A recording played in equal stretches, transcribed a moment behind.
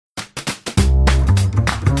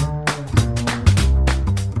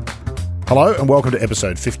Hello and welcome to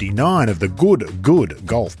episode 59 of the Good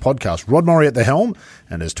Golf podcast. Rod Murray at the helm,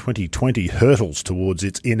 and as 2020 hurtles towards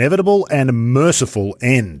its inevitable and merciful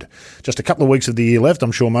end. Just a couple of weeks of the year left.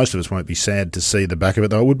 I'm sure most of us won't be sad to see the back of it,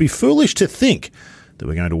 though it would be foolish to think that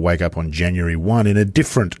we're going to wake up on January 1 in a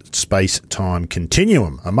different space-time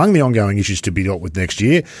continuum. Among the ongoing issues to be dealt with next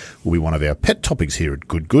year will be one of our pet topics here at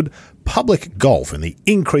Good, public golf and the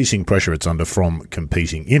increasing pressure it's under from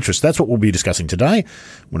competing interests. That's what we'll be discussing today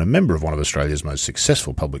when a member of one of Australia's most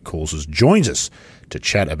successful public courses joins us to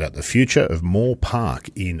chat about the future of Moore Park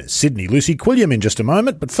in Sydney. Lucy Quilliam in just a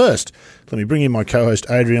moment, but first, let me bring in my co-host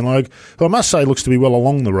Adrian Logue, who I must say looks to be well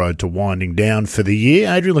along the road to winding down for the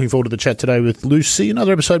year. Adrian, looking forward to the chat today with Lucy,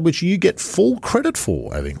 another episode which you get full credit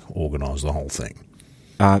for having organised the whole thing.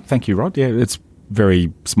 Thank you, Rod. Yeah, it's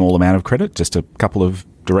very small amount of credit, just a couple of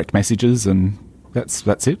direct messages, and that's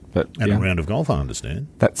it. But a round of golf, I understand.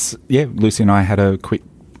 Lucy and I had a quick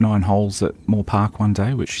 9 holes at Moore Park one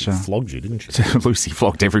day, which she flogged you, didn't she? Lucy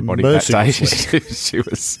flogged everybody that day. She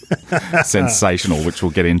was sensational, which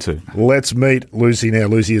we'll get into. Let's meet Lucy now.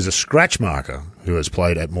 Lucy is a scratch marker who has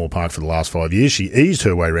played at Moore Park for the last 5 years. She eased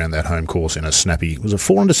her way around that home course in a snappy, was it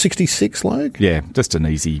 466, Logue? Yeah, just an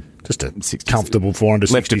easy, just a 60, comfortable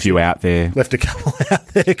 466. Left a few out there. Left a couple out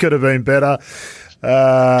there. Could have been better.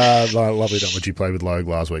 Lovely done what you played with Logue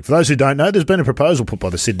last week. For those who don't know, there's been a proposal put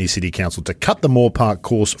by the Sydney City Council to cut the Moore Park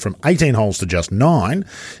course from 18 holes to just 9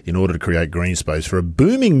 in order to create green space for a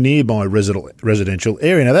booming nearby residential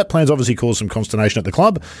area. Now, that plan's obviously caused some consternation at the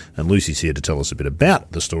club, and Lucy's here to tell us a bit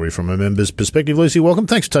about the story from a member's perspective. Lucy, welcome.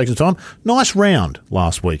 Thanks for taking the time. Nice round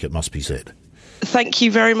last week, it must be said. Thank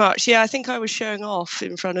you very much. Yeah, I think I was showing off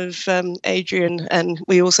in front of Adrian, and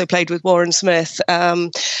we also played with Warren Smith.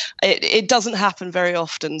 It doesn't happen very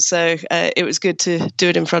often, so it was good to do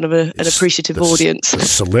it in front of an appreciative audience. The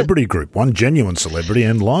celebrity group, one genuine celebrity,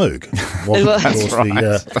 and Logue. Wasn't, of course, right.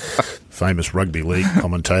 The famous rugby league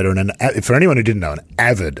commentator, and for anyone who didn't know, an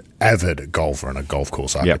avid golfer and a golf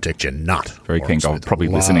course architecture nut. Very keen golf. Probably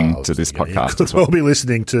listening to this podcast as well. We'll be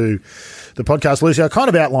listening to the podcast. Lucy, I kind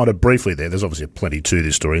of outlined it briefly there. There's obviously plenty to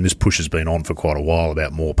this story, and this push has been on for quite a while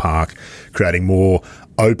about Moore Park creating more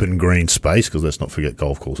open green space, because let's not forget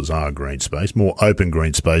golf courses are a green space, more open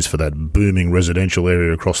green space for that booming residential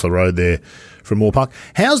area across the road there from Moore Park.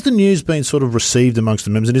 How's the news been sort of received amongst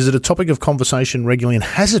the members, and is it a topic of conversation regularly, and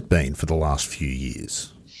has it been for the last few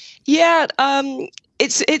years? Yeah,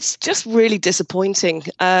 it's just really disappointing.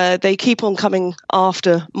 They keep on coming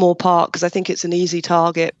after Moore Park because I think it's an easy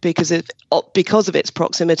target because of its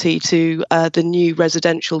proximity to the new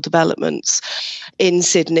residential developments in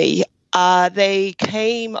Sydney. They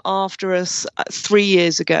came after us 3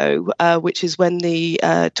 years ago, which is when the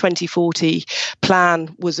 2040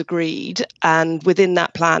 plan was agreed. And within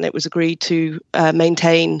that plan, it was agreed to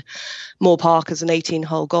maintain Moore Park as an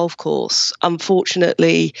 18-hole golf course.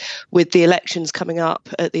 Unfortunately, with the elections coming up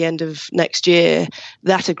at the end of next year,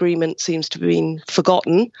 that agreement seems to have been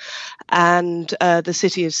forgotten. And the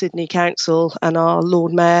City of Sydney Council and our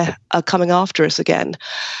Lord Mayor are coming after us again.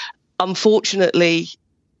 Unfortunately,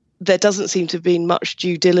 there doesn't seem to have been much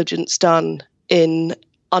due diligence done in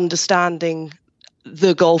understanding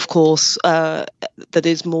the golf course that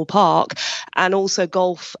is Moore Park, and also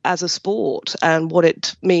golf as a sport and what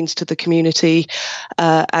it means to the community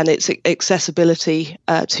and its accessibility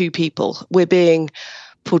to people. We're being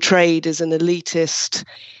portrayed as an elitist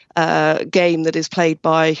game that is played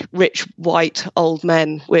by rich white old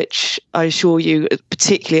men, which I assure you,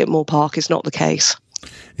 particularly at Moore Park, is not the case.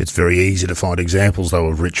 It's very easy to find examples, though,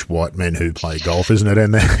 of rich white men who play golf, isn't it?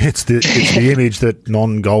 And it's the image that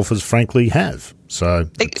non-golfers, frankly, have. So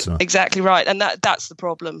exactly right, and that's the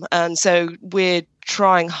problem. And so we're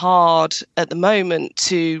trying hard at the moment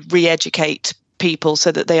to re-educate people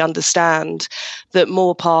so that they understand that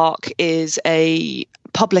Moore Park is a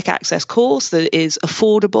public access course that is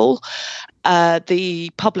affordable. The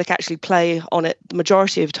public actually play on it the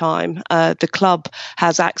majority of the time. The club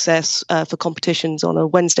has access for competitions on a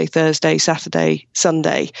Wednesday, Thursday, Saturday,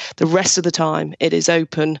 Sunday. The rest of the time, it is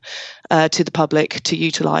open to the public to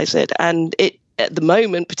utilise it. And at the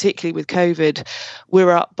moment, particularly with COVID, we're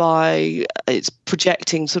up by, it's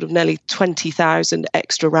projecting sort of nearly 20,000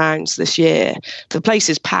 extra rounds this year. The place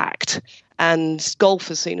is packed. And golf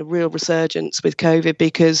has seen a real resurgence with COVID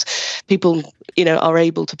because people are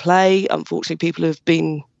able to play. Unfortunately, people have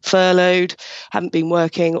been furloughed, haven't been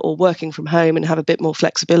working, or working from home and have a bit more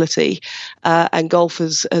flexibility. And golf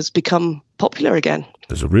has become popular again.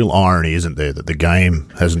 There's a real irony, isn't there, that the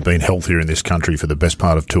game hasn't been healthier in this country for the best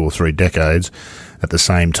part of 2 or 3 decades, at the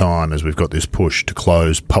same time as we've got this push to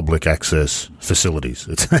close public access facilities.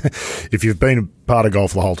 If you've been part of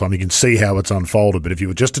golf the whole time, you can see how it's unfolded. But if you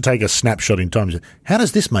were just to take a snapshot in time, how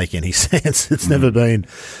does this make any sense? It's never been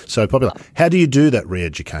so popular. How do you do that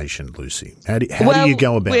re-education, Lucy? How do you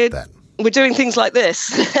go about that? We're doing things like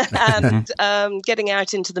this and getting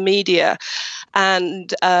out into the media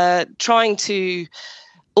and trying to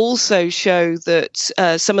also show that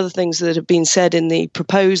some of the things that have been said in the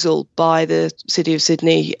proposal by the City of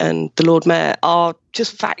Sydney and the Lord Mayor are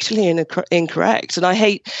just factually incorrect. And I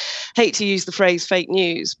hate to use the phrase fake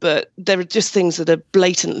news, but there are just things that are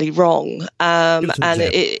blatantly wrong. And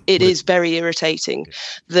it is very irritating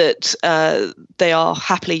that they are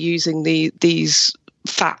happily using these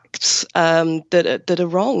facts that are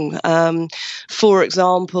wrong. For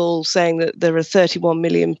example, saying that there are 31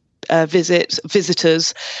 million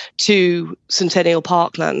visitors to Centennial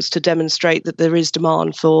Parklands to demonstrate that there is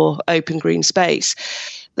demand for open green space.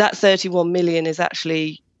 That 31 million is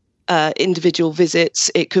actually individual visits.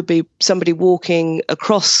 It could be somebody walking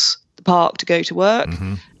across the park to go to work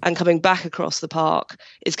and coming back across the park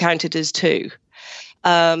is counted as 2.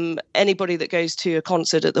 Anybody that goes to a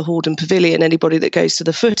concert at the Hordern Pavilion, anybody that goes to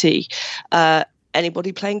the footy,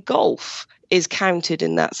 anybody playing golf is counted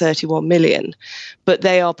in that 31 million, but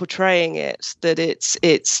they are portraying it that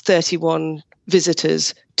it's 31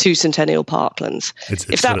 visitors to Centennial Parklands.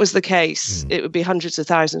 If that was the case, it would be hundreds of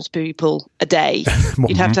thousands of people a day.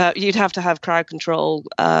 You'd have to have crowd control.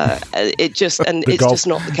 It's just not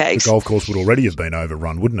the case. The golf course would already have been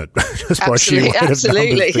overrun, wouldn't it? Just absolutely, by sheer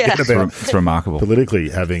weight of numbers. It's remarkable. Politically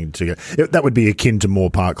having to go, that would be akin to Moore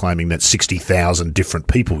Park claiming that 60,000 different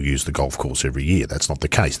people use the golf course every year. That's not the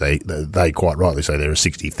case. They quite rightly say there are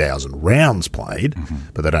 60,000 rounds played,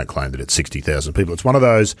 but they don't claim that it's 60,000 people. It's one of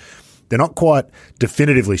those. They're not quite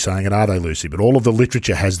definitively saying it, are they, Lucy? But all of the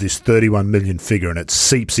literature has this 31 million figure, and it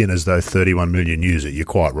seeps in as though 31 million use it. You're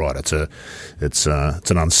quite right. It's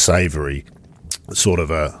an unsavoury sort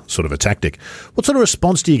of a tactic. What sort of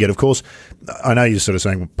response do you get? Of course, I know you're sort of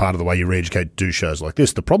saying part of the way you re-educate do shows like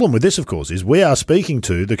this. The problem with this, of course, is we are speaking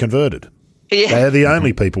to the converted. Yeah. They are the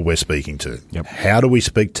only people we're speaking to. Yep. How do we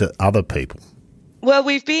speak to other people? Well,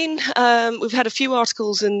 we've had a few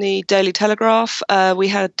articles in the Daily Telegraph. We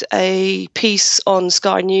had a piece on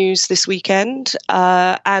Sky News this weekend.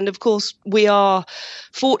 And of course, we are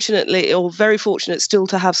very fortunate still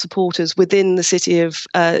to have supporters within the city of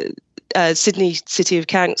Sydney City of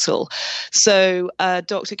Council. So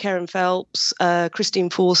Dr. Karen Phelps,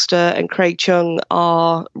 Christine Forster and Craig Chung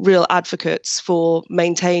are real advocates for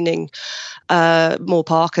maintaining Moore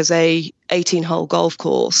Park as a 18-hole golf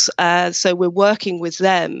course. So we're working with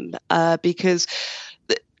them because,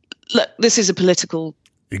 look, this is a political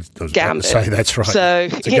gambit. Say that's right. So,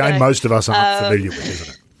 it's a game most of us aren't familiar with, isn't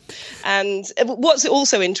it? And what's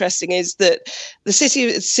also interesting is that the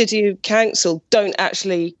City Council don't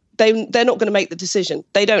actually. They're not going to make the decision.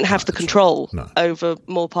 They don't have the control over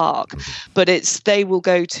Moore Park, but they will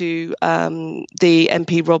go to the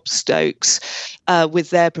MP Rob Stokes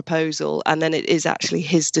with their proposal, and then it is actually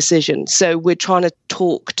his decision. So we're trying to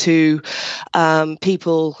talk to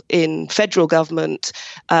people in federal government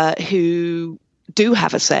who do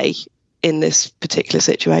have a say in this particular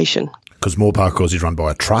situation. Because Moore Park, of course, is run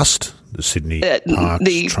by a trust, the Sydney Park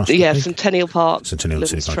Trust. Yeah, Centennial Park. Centennial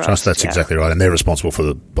City Park Trust, that's exactly right. And they're responsible for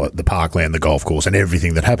the parkland, the golf course, and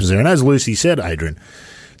everything that happens there. And as Lucy said, Adrian,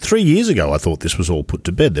 3 years ago, I thought this was all put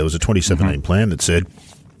to bed. There was a 2017 plan that said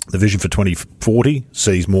the vision for 2040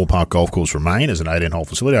 sees Moore Park Golf Course remain as an 18-hole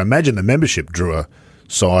facility. I imagine the membership drew a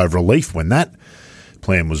sigh of relief when that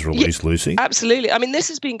plan was released, Lucy. Absolutely. I mean, this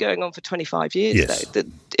has been going on for 25 years, though.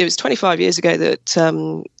 It was 25 years ago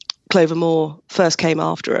that Clover Moore first came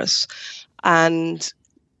after us, and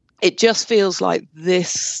it just feels like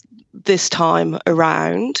this time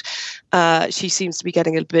around she seems to be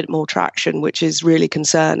getting a bit more traction, which is really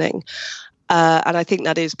concerning, and I think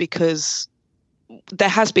that is because there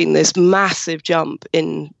has been this massive jump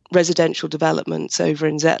in residential developments over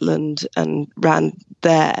in Zetland and round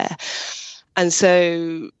there, and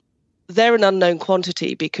so they're an unknown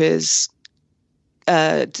quantity because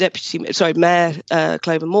Mayor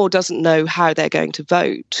Clover Moore doesn't know how they're going to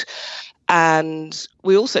vote. And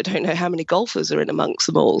we also don't know how many golfers are in amongst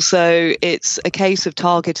them all. So it's a case of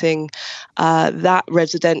targeting that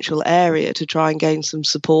residential area to try and gain some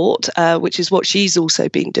support, which is what she's also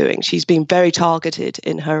been doing. She's been very targeted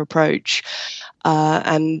in her approach.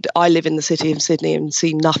 And I live in the city of Sydney and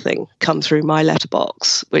see nothing come through my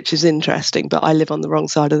letterbox, which is interesting, but I live on the wrong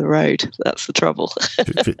side of the road. That's the trouble.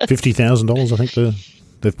 $50,000, I think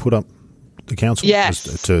they've put up, the council,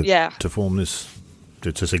 to form this,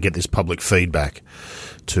 to get this public feedback.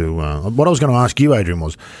 To what I was going to ask you, Adrian,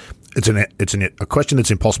 was it's a question that's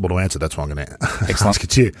impossible to answer. That's why I'm going to ask it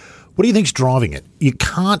to you. What do you think's driving it? You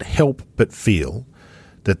can't help but feel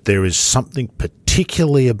that there is something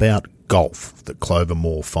particularly about golf that Clover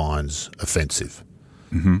Moore finds offensive.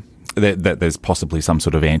 Mm-hmm. That there's possibly some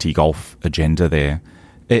sort of anti-golf agenda there.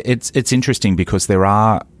 It's interesting because there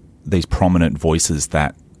are these prominent voices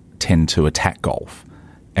that tend to attack golf,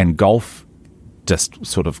 and golf just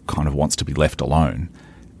sort of kind of wants to be left alone.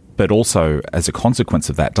 But also, as a consequence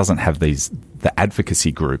of that, doesn't have the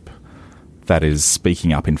advocacy group that is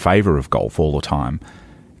speaking up in favour of golf all the time.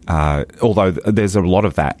 Although there's a lot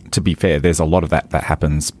of that, to be fair, there's a lot of that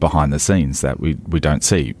happens behind the scenes that we don't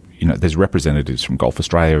see. You know, there's representatives from Golf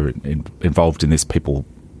Australia involved in this. People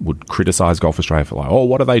would criticise Golf Australia for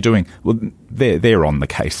what are they doing? Well, they're on the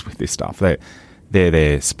case with this stuff. They're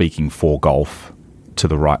there speaking for golf to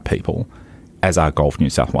the right people, as are Golf New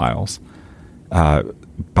South Wales.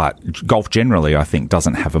 But golf generally, I think,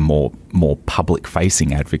 doesn't have a more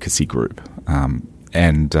public-facing advocacy group.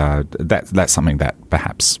 And that's something that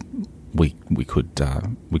perhaps we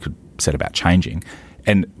could set about changing.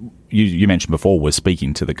 And you mentioned before we're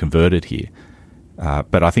speaking to the converted here,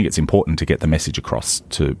 but I think it's important to get the message across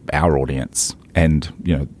to our audience and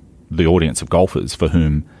the audience of golfers for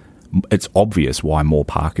whom it's obvious why Moore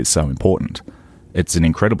Park is so important. It's an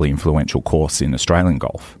incredibly influential course in Australian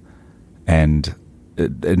golf, and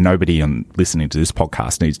nobody listening to this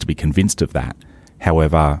podcast needs to be convinced of that.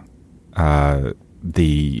 However,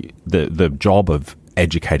 the job of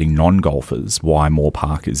educating non-golfers why Moore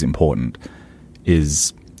Park is important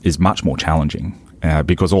is much more challenging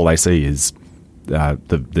because all they see is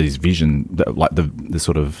these vision, like the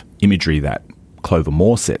sort of imagery that Clover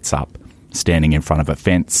Moore sets up, standing in front of a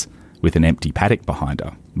fence with an empty paddock behind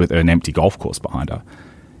her, with an empty golf course behind her.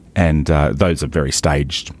 And those are very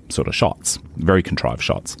staged sort of shots, very contrived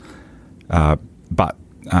shots.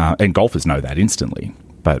 And golfers know that instantly,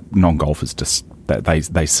 but non-golfers just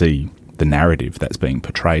they see the narrative that's being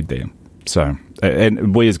portrayed there. So,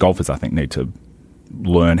 and we as golfers, I think, need to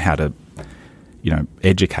learn how to,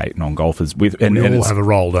 educate non-golfers with. And we all have a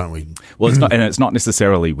role, don't we? Well, it's not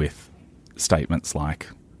necessarily with statements like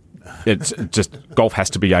it's just golf has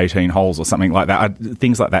to be 18 holes or something like that.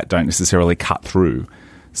 Things like that don't necessarily cut through.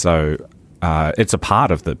 So it's a part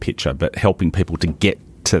of the picture, but helping people to get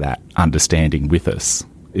to that understanding with us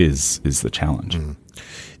is the challenge. Mm.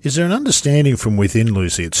 Is there an understanding from within,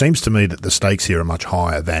 Lucy? It seems to me that the stakes here are much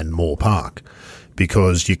higher than Moore Park,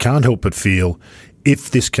 because you can't help but feel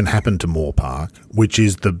if this can happen to Moore Park, which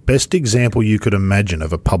is the best example you could imagine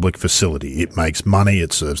of a public facility. It makes money,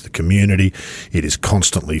 it serves the community, it is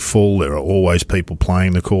constantly full, there are always people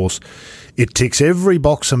playing the course. It ticks every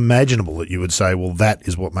box imaginable that you would say, well, that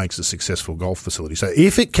is what makes a successful golf facility. So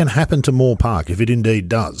if it can happen to Moore Park, if it indeed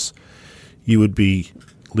does, you would be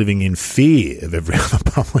living in fear of every other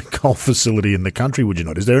public golf facility in the country, would you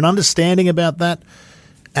not? Is there an understanding about that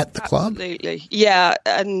at the club? Absolutely. Yeah,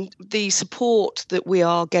 and the support that we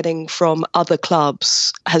are getting from other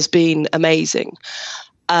clubs has been amazing.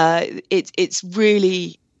 It's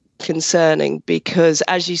really concerning because,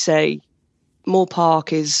 as you say, Moore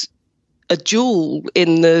Park is a jewel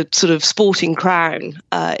in the sort of sporting crown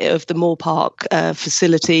of the Moore Park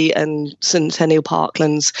facility and Centennial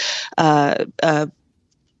Parklands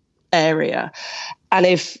area. And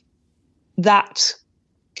if that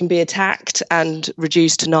can be attacked and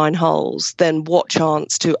reduced to 9 holes, then what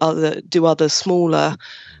chance do other smaller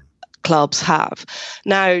clubs have?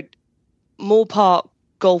 Now, Moore Park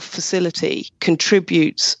Golf Facility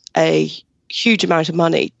contributes a huge amount of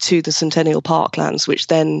money to the Centennial Parklands, which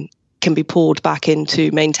then can be poured back into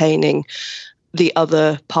maintaining the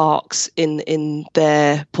other parks in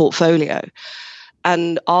their portfolio.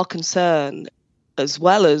 And our concern, as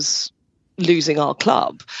well as losing our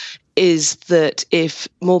club, is that if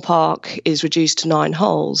Moore Park is reduced to 9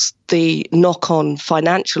 holes, the knock-on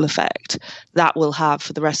financial effect that will have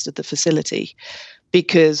for the rest of the facility.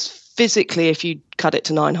 Because physically, if you cut it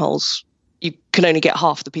to 9 holes, you can only get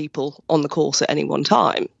half the people on the course at any one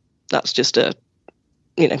time. That's just a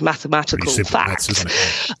mathematical fact. Maths, isn't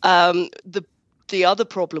it? The other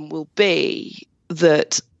problem will be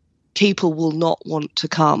that people will not want to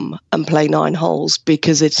come and play 9 holes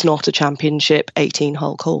because it's not a championship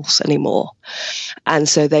 18-hole course anymore. And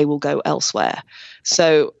so they will go elsewhere.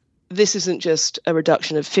 So this isn't just a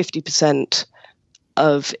reduction of 50%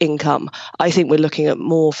 of income. I think we're looking at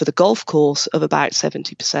more for the golf course of about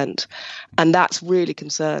 70%. And that's really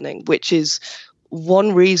concerning, which is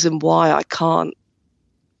one reason why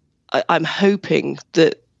I'm hoping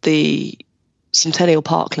that the Centennial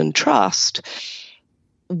Parkland Trust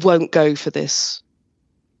won't go for this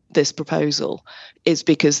proposal, is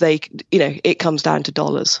because it comes down to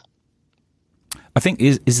dollars. I think,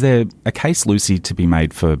 is there a case, Lucy, to be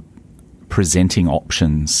made for presenting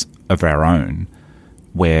options of our own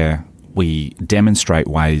where we demonstrate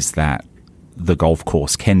ways that the golf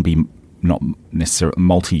course can be not necessarily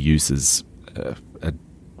multi-uses, a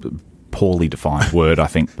poorly defined word, I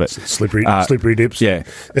think, but slippery dips. Yeah,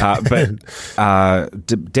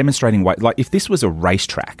 demonstrating way, like if this was a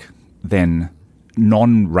racetrack, then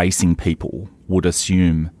non-racing people would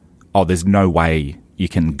assume, oh, there's no way you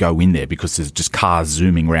can go in there because there's just cars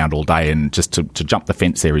zooming around all day, and just to jump the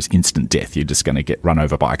fence there is instant death. You're just going to get run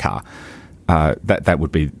over by a car. That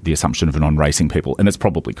would be the assumption of non-racing people, and it's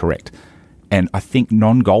probably correct. And I think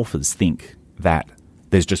non-golfers think that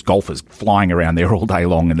there's just golfers flying around there all day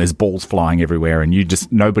long and there's balls flying everywhere,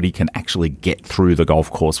 and nobody can actually get through the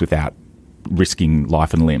golf course without risking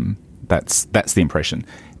life and limb. That's the impression.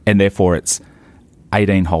 And therefore it's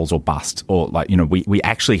 18 holes or bust, or we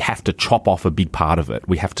actually have to chop off a big part of it.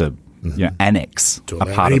 We have to annex a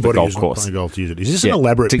part of the golf course. Golf to use it. Is this an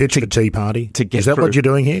elaborate pitch for Tea Party? Is that what you're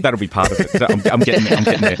doing here? That'll be part of it. I'm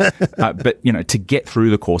getting there. But to get through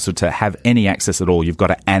the course, or to have any access at all, you've got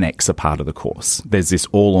to annex a part of the course. There's this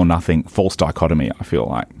all or nothing false dichotomy, I feel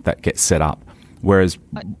like, that gets set up. Whereas,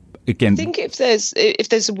 again, I think if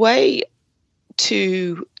there's a way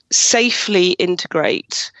to safely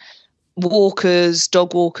integrate walkers,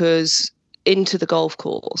 dog walkers into the golf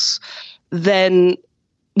course, then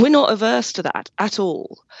we're not averse to that at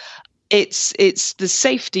all. It's the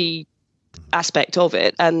safety aspect of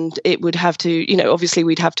it, and it would have to, obviously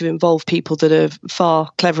we'd have to involve people that are far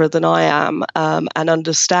cleverer than I am and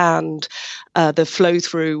understand the flow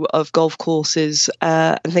through of golf courses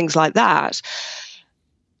and things like that.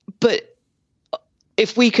 But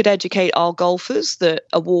if we could educate our golfers that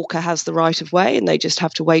a walker has the right of way and they just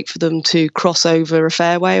have to wait for them to cross over a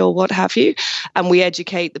fairway or what have you, and we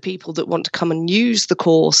educate the people that want to come and use the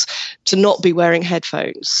course to not be wearing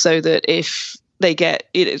headphones, so that if they get,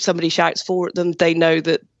 somebody shouts for at them, they know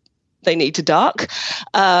that they need to duck,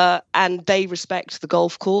 and they respect the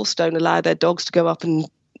golf course, don't allow their dogs to go up and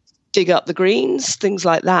dig up the greens, things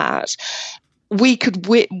like that, we could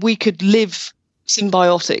live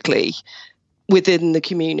symbiotically within the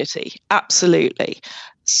community. Absolutely.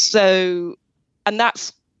 So, and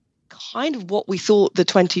that's kind of what we thought the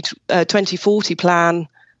 2040 plan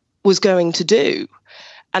was going to do.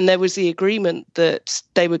 And there was the agreement that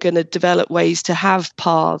they were going to develop ways to have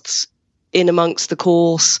paths in amongst the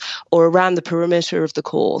course or around the perimeter of the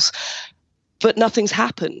course. But nothing's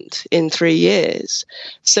happened in 3 years.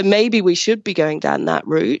 So maybe we should be going down that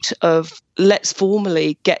route of let's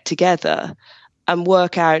formally get together and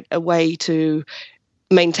work out a way to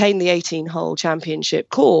maintain the 18-hole championship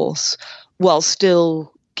course while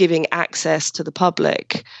still giving access to the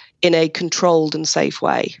public in a controlled and safe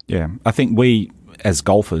way. Yeah, I think we as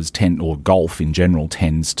golfers golf in general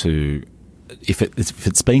tends to, if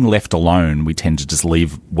it's being left alone, we tend to just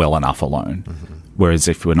leave well enough alone. Mm-hmm. Whereas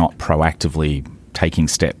if we're not proactively taking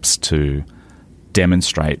steps to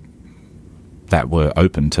demonstrate that we're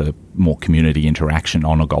open to more community interaction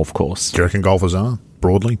on a golf course. Do you reckon golfers are,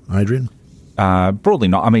 broadly, Adrian? Broadly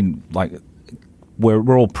not. I mean, like,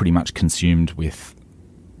 we're all pretty much consumed with,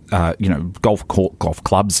 golf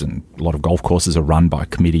clubs, and a lot of golf courses are run by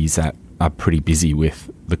committees that are pretty busy with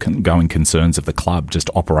the going concerns of the club, just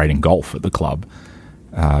operating golf at the club,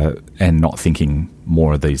 and not thinking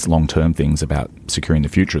more of these long-term things about securing the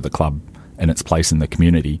future of the club and its place in the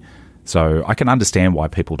community. So I can understand why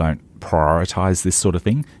people don't prioritise this sort of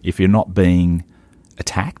thing. If you're not being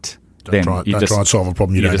attacked, then you just try and solve a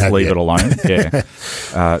problem you don't just have leave yet. it alone.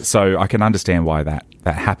 Yeah. So I can understand why that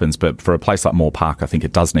happens. But for a place like Moore Park, I think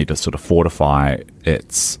it does need to sort of fortify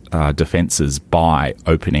its defences by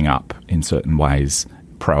opening up in certain ways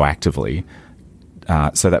proactively,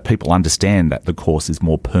 so that people understand that the course is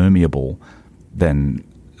more permeable than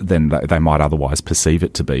they might otherwise perceive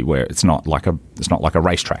it to be, where it's not like a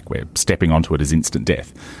racetrack where stepping onto it is instant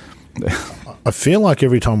death. I feel like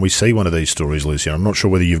every time we see one of these stories, Lucy, I'm not sure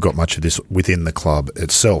whether you've got much of this within the club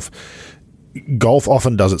itself, golf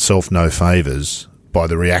often does itself no favours by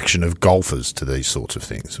the reaction of golfers to these sorts of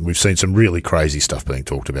things. And we've seen some really crazy stuff being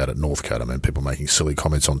talked about at Northcote. I mean, people making silly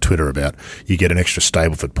comments on Twitter about you get an extra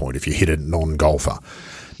Stableford point if you hit a non-golfer.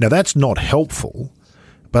 Now, that's not helpful,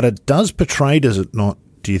 but it does portray, does it not,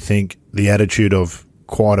 do you think, the attitude of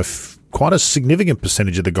quite a significant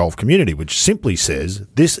percentage of the golf community, which simply says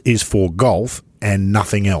this is for golf and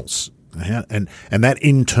nothing else. And that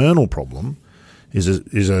internal problem is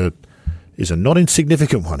a not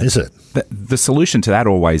insignificant one, is it? The solution to that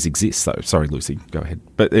always exists, though. Sorry, Lucy, go ahead.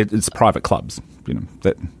 But it's private clubs.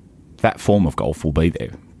 That form of golf will be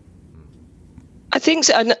there. I think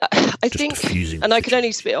so. And I think, and I can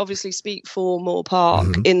only obviously speak for Moore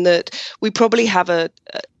Park in that we probably have a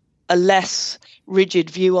less rigid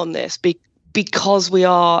view on this because we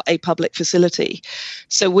are a public facility.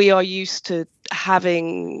 So we are used to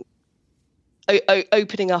having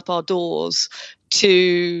opening up our doors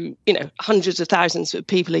to hundreds of thousands of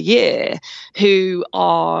people a year who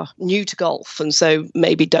are new to golf and so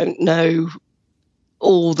maybe don't know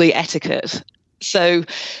all the etiquette. So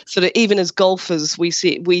sort of even as golfers, we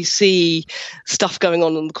see stuff going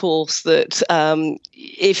on the course that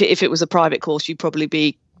if it was a private course, you'd probably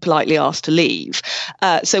be politely asked to leave.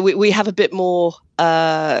 So we have a bit more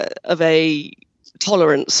of a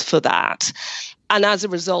tolerance for that. And as a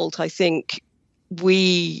result, I think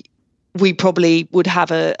we probably would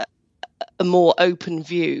have a more open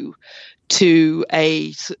view to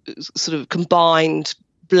a sort of combined,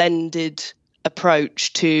 blended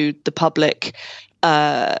approach to the public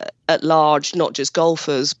at large, not just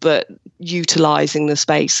golfers, but utilising the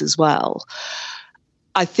space as well.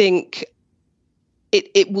 I think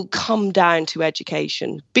it will come down to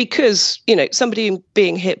education because, somebody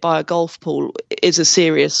being hit by a golf ball is a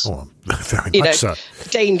serious, very much so.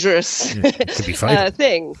 Dangerous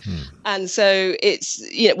thing. And so it's,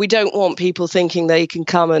 we don't want people thinking they can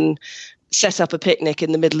come and set up a picnic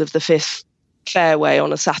in the middle of the fifth fairway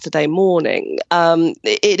on a Saturday morning.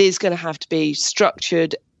 It is going to have to be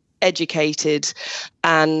structured, educated,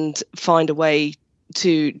 and find a way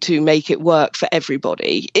to make it work for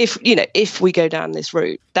everybody. If we go down this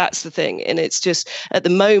route, that's the thing. And it's just at the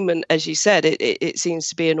moment, as you said, it seems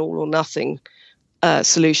to be an all or nothing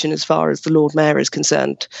solution as far as the Lord Mayor is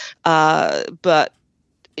concerned. But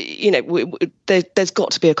there's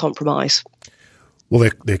got to be a compromise. Well,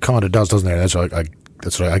 there kind of does, doesn't there?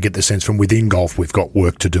 I get the sense from within golf we've got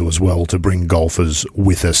work to do as well to bring golfers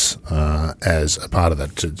with us as a part of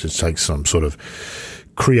that, to take some sort of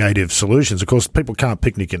creative solutions. Of course, people can't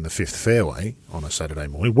picnic in the fifth fairway on a Saturday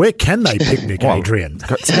morning. Where can they picnic, Adrian?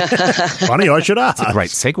 Funny, I should ask. It's a great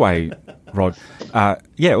segue, Rod. I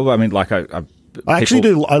actually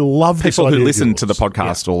do. I love this. People who listen to the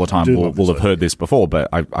podcast all the time will have heard this before, but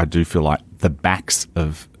I do feel like the backs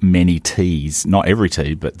of many tees, not every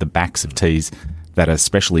tee, but the backs of tees that are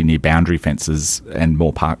especially near boundary fences, and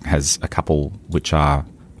Moore Park has a couple which are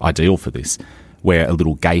ideal for this, where a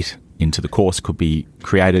little gate into the course could be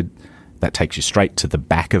created that takes you straight to the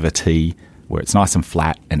back of a tee where it's nice and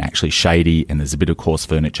flat and actually shady and there's a bit of course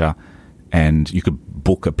furniture and you could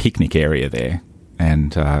book a picnic area there.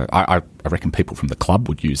 And I reckon people from the club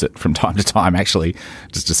would use it from time to time, actually,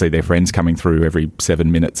 just to see their friends coming through every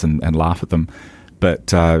 7 minutes and laugh at them.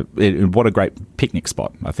 But what a great picnic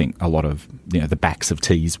spot, I think a lot of the backs of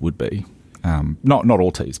tees would be. Not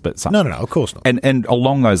all tees, but some. No, of course not. And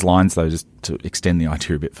along those lines, though, just to extend the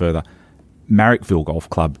idea a bit further, Marrickville Golf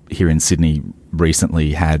Club here in Sydney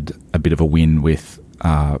recently had a bit of a win with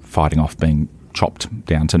fighting off being chopped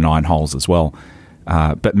down to 9 holes as well.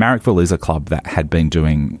 But Marrickville is a club that had been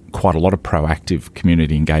doing quite a lot of proactive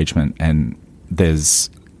community engagement, and there's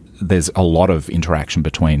a lot of interaction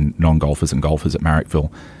between non-golfers and golfers at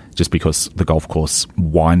Marrickville, just because the golf course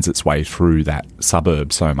winds its way through that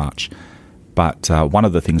suburb so much. But one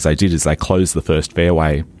of the things they did is they closed the first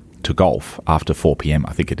fairway to golf after 4 p.m,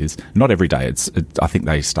 I think it is. Not every day. I think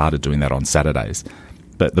they started doing that on Saturdays.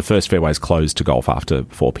 But the first fairway is closed to golf after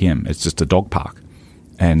 4 p.m. It's just a dog park.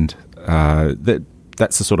 And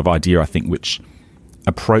that's the sort of idea, I think, which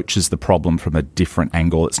approaches the problem from a different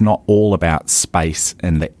angle. It's not all about space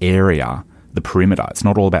and the area, the perimeter. It's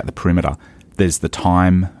not all about the perimeter. There's the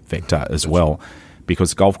time vector as well,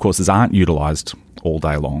 because golf courses aren't utilised all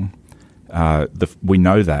day long. We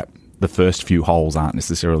know that the first few holes aren't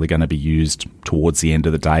necessarily going to be used towards the end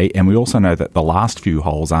of the day, and we also know that the last few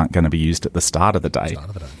holes aren't going to be used at the start of the day.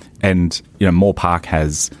 And Moore Park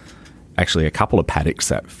has actually a couple of paddocks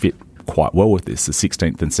that fit quite well with this, the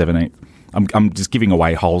 16th and 17th. I'm just giving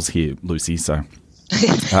away holes here, Lucy, so...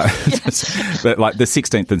 but like the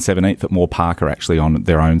 16th and 17th at Moore Park are actually on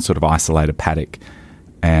their own sort of isolated paddock,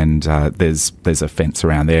 and there's a fence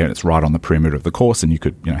around there, and it's right on the perimeter of the course, and you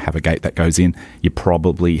could have a gate that goes in. You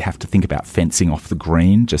probably have to think about fencing off the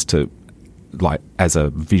green just to as a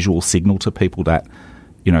visual signal to people that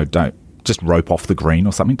don't just rope off the green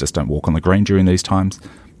or something. Just don't walk on the green during these times.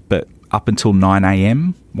 But up until 9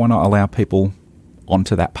 a.m, why not allow people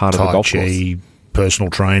onto that part of the golf course?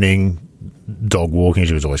 Personal training, dog walking.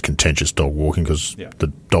 It was always contentious dog walking because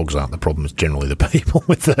the dogs aren't the problem. It's generally the people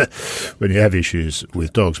when you have issues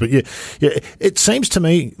with dogs. But yeah, it seems to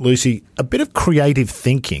me, Lucy, a bit of creative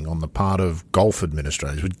thinking on the part of golf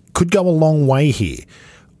administrators could go a long way here.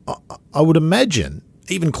 I would imagine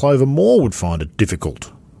even Clover Moore would find it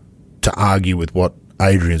difficult to argue with what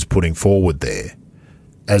Adrian's putting forward there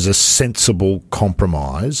as a sensible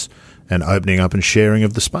compromise and opening up and sharing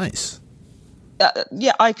of the space.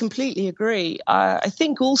 Yeah, I completely agree. I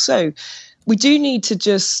think also we do need to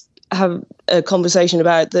just have a conversation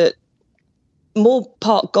about that. Moore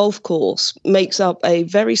Park Golf Course makes up a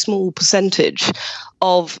very small percentage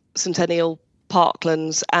of Centennial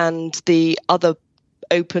Parklands and the other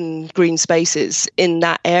open green spaces in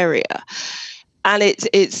that area. And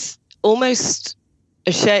it's almost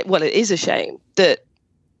a shame. Well, it is a shame that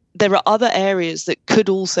there are other areas that could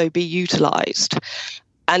also be utilised.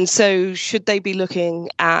 And so should they be looking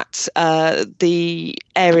at the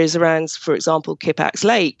areas around, for example, Kippax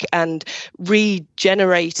Lake and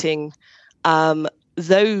regenerating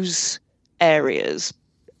those areas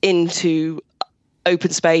into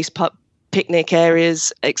open space, picnic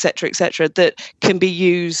areas, et cetera, that can be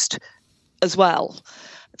used as well.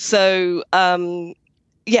 So,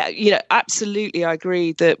 absolutely, I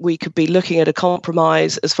agree that we could be looking at a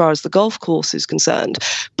compromise as far as the golf course is concerned.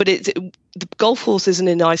 But the golf course isn't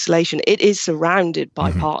in isolation. It is surrounded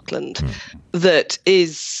by parkland that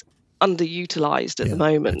is underutilised at the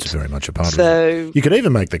moment. It's very much a part of it. You could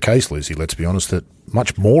even make the case, Lucy, let's be honest, that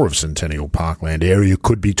much more of Centennial Parkland area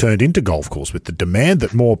could be turned into golf course with the demand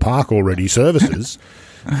that Moore Park already services.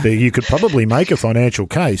 You could probably make a financial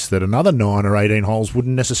case that another 9 or 18 holes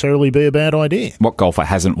wouldn't necessarily be a bad idea. What golfer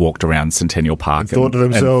hasn't walked around Centennial Park and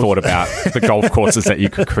thought about the golf courses that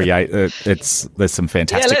you could create? There's some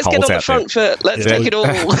fantastic holes out there. Let's get on the front foot. Let's take it all.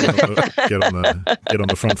 Get on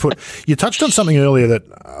the front foot. You touched on something earlier that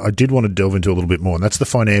I did want to delve into a little bit more, and that's the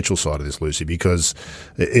financial side of this, Lucy, because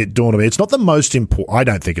it dawned on me. It's not the most important. I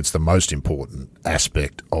don't think it's the most important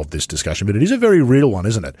aspect of this discussion, but it is a very real one,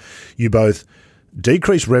 isn't it? You both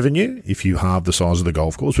decrease revenue if you halve the size of the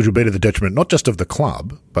golf course, which will be to the detriment not just of the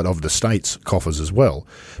club, but of the state's coffers as well.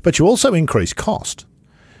 But you also increase cost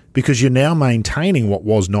because you're now maintaining what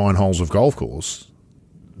was 9 holes of golf course.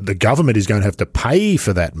 The government is going to have to pay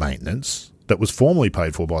for that maintenance that was formerly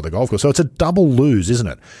paid for by the golf course. So it's a double lose, isn't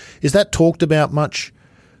it? Is that talked about much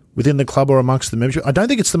within the club or amongst the membership? I don't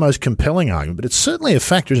think it's the most compelling argument, but it's certainly a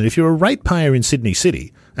factor, isn't it? If you're a ratepayer in Sydney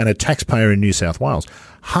City and a taxpayer in New South Wales,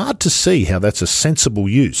 hard to see how that's a sensible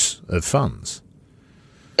use of funds.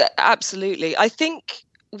 Absolutely. I think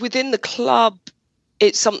within the club,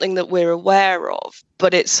 it's something that we're aware of,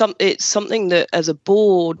 but it's something that as a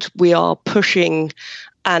board we are pushing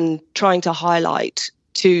and trying to highlight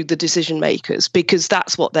to the decision makers, because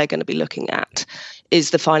that's what they're going to be looking at,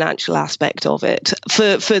 is the financial aspect of it.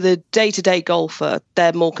 For the day-to-day golfer,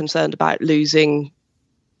 they're more concerned about losing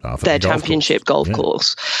their championship golf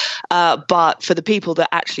course. But for the people that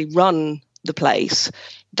actually run the place,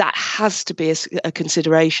 that has to be a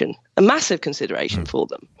consideration, a massive consideration for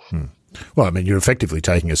them. Well, I mean, you're effectively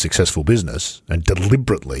taking a successful business and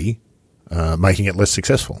deliberately making it less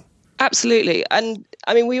successul. Absolutely. And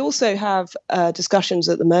I mean, we also have discussions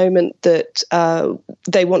at the moment that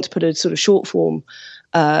they want to put a sort of short form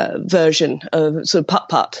version of sort of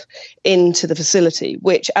putt-putt into the facility,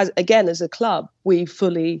 which as a club, we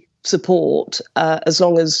fully support as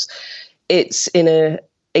long as it's in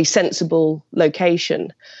a sensible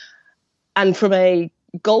location. And from a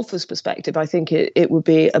golfer's perspective, I think it would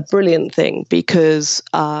be a brilliant thing, because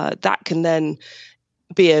that can then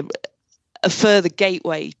be a further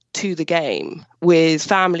gateway to the game, with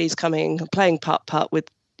families coming and playing putt-putt with,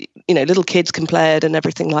 little kids can play it and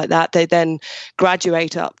everything like that. They then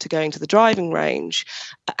graduate up to going to the driving range,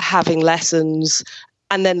 having lessons,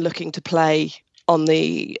 and then looking to play on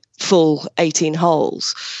the full 18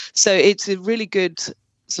 holes. So it's a really good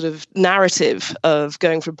sort of narrative of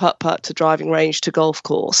going from putt-putt to driving range to golf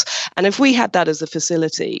course. And if we had that as a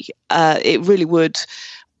facility, it really would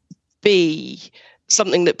be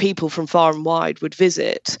something that people from far and wide would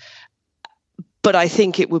visit. But I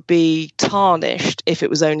think it would be tarnished if it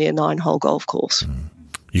was only a 9-hole golf course.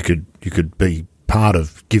 You could be part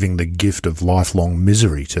of giving the gift of lifelong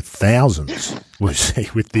misery to thousands, Lucy,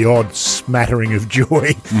 with the odd smattering of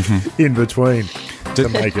joy in between to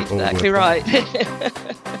make it all exactly work. right.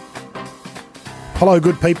 Hello,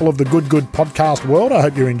 good people of the Good podcast world. I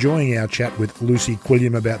hope you're enjoying our chat with Lucy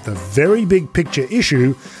Quilliam about the very big picture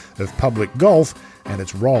issue of public golf and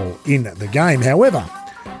its role in the game. However,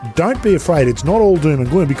 don't be afraid, it's not all doom and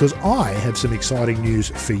gloom, because I have some exciting news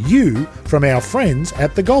for you from our friends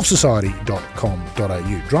at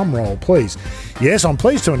thegolfsociety.com.au. Drum roll, please. Yes, I'm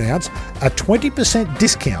pleased to announce a 20%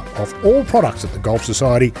 discount off all products at the Golf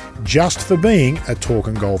Society just for being a Talk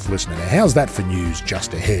and Golf listener. Now, how's that for news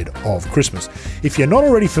just ahead of Christmas? If you're not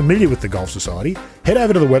already familiar with the Golf Society, head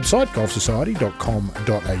over to the website,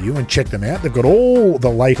 golfsociety.com.au, and check them out. They've got all the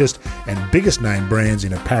latest and biggest name brands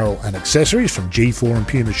in apparel and accessories, from G4 and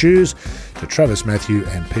Puma shoes to Travis Matthew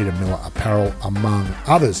and Peter Miller apparel, among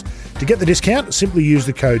others. To get the discount, simply use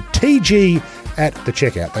the code TG at the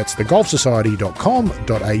checkout. That's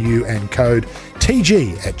thegolfsociety.com.au and code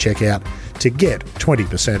TG at checkout to get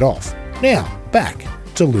 20% off. Now, back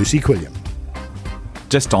to Lucy Quilliam.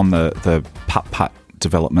 Just on the putt-putt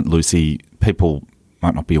development, Lucy, people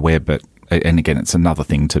might not be aware, but, and again, it's another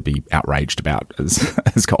thing to be outraged about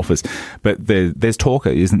as golfers, but there's talk,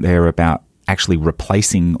 isn't there, about actually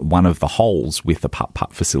replacing one of the holes with the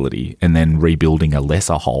putt-putt facility and then rebuilding a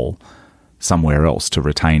lesser hole somewhere else to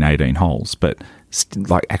retain 18 holes, but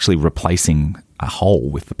like actually replacing a hole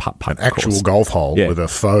with the putt-putt An actual course. Golf hole with a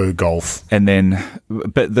faux golf. And then,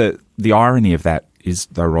 but the irony of that is,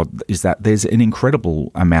 though, Rod, is that there's an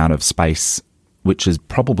incredible amount of space which is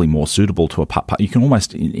probably more suitable to a putt-putt. You can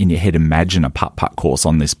almost, in your head, imagine a putt-putt course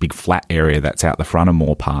on this big flat area that's out the front of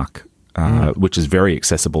Moore Park, which is very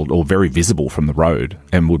accessible or very visible from the road,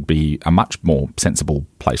 and would be a much more sensible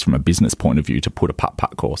place from a business point of view to put a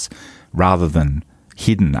putt-putt course rather than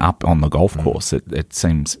hidden up on the golf course. It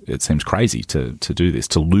seems crazy to do this,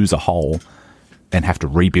 to lose a hole and have to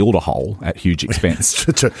rebuild a hole at huge expense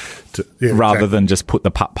rather than just put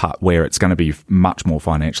the putt-putt where it's going to be much more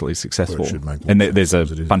financially successful. And there's a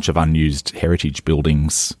bunch of unused heritage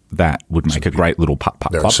buildings that would make a great little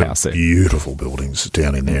putt-putt clubhouse there. Beautiful buildings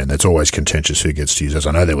down in there, and it's always contentious who gets to use those.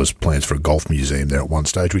 I know there was plans for a golf museum there at one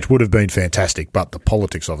stage, which would have been fantastic, but the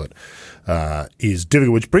politics of it is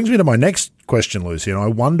difficult, which brings me to my next question, Lucy, and I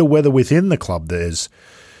wonder whether within the club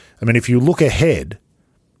if you look ahead,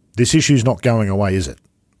 this issue's not going away, is it?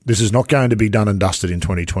 This is not going to be done and dusted in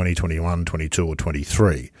 2020, 21, 22 or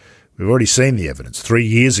 23. We've already seen the evidence. 3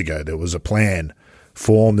 years ago, there was a plan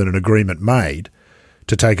formed and an agreement made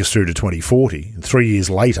to take us through to 2040. And 3 years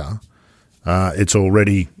later, it's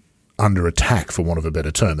already under attack, for want of a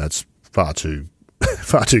better term. That's far too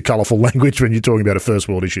colourful language when you're talking about a first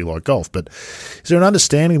world issue like golf. But is there an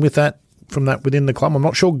understanding from that within the club? I'm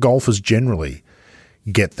not sure golfers generally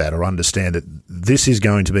get that or understand that this is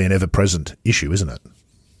going to be an ever-present issue, isn't it?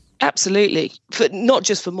 Absolutely. Not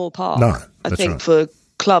just for Moore Park. No, I think for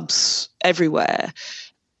clubs everywhere.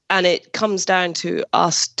 And it comes down to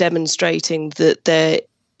us demonstrating that there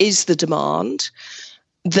is the demand,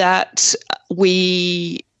 that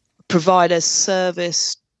we provide a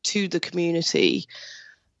service to the community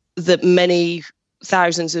that many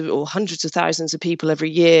thousands or hundreds of thousands of people every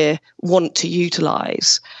year want to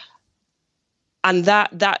utilise. And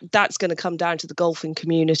that's going to come down to the golfing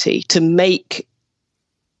community to make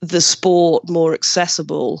the sport more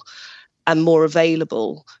accessible and more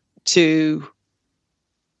available to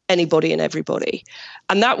anybody and everybody.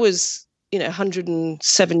 And that was,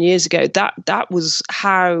 107 years ago. That was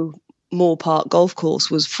how Moore Park Golf Course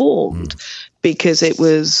was formed, because it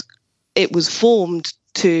was formed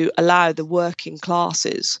to allow the working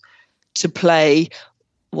classes to play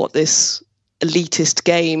what this elitist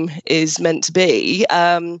game is meant to be,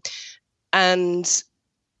 and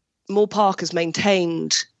Moore Park has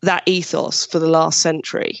maintained that ethos for the last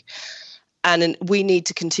century, and we need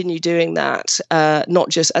to continue doing that. Not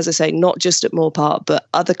just, as I say, not just at Moore Park, but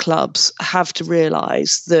other clubs have to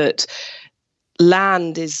realise that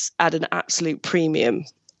land is at an absolute premium,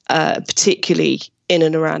 particularly in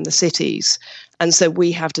and around the cities, and so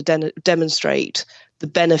we have to demonstrate the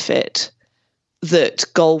benefit that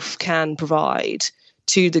golf can provide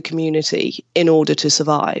to the community in order to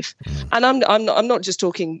survive. And I'm not just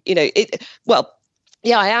talking, I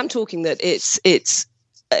am talking that it's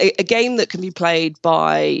a game that can be played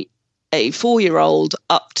by a 4-year-old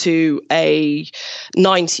up to a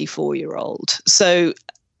 94-year-old. So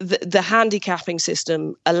the handicapping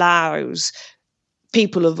system allows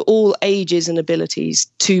people of all ages and abilities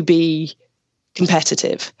to be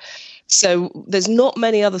competitive. So there's not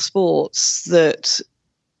many other sports that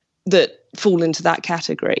fall into that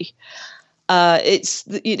category.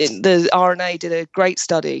 The RNA did a great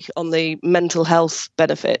study on the mental health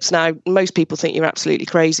benefits. Now, most people think you're absolutely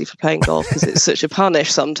crazy for playing golf because it's such a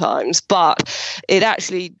punish sometimes, but it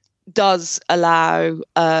actually does allow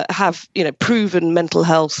have proven mental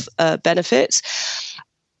health benefits.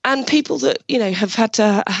 And people that have had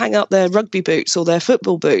to hang up their rugby boots or their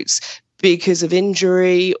football boots because of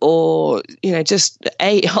injury or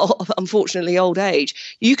unfortunately old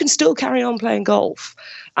age, you can still carry on playing golf.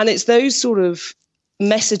 And it's those sort of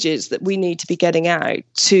messages that we need to be getting out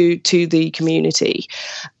to the community,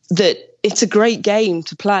 that it's a great game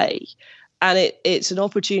to play. And it's an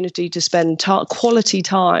opportunity to spend quality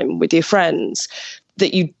time with your friends,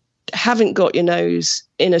 that you haven't got your nose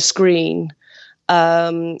in a screen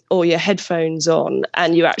or your headphones on,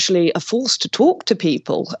 and you actually are forced to talk to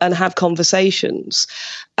people and have conversations.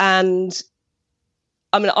 And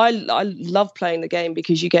I mean, I love playing the game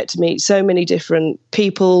because you get to meet so many different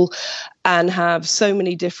people and have so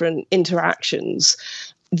many different interactions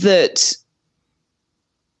that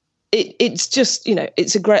it's just,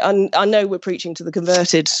 it's a great, I know we're preaching to the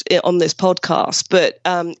converted on this podcast, but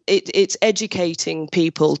it's educating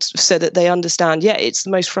people so that they understand, it's the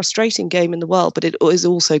most frustrating game in the world, but it is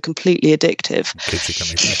also completely addictive. Keeps you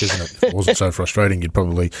coming back, isn't it? If it wasn't so frustrating, you'd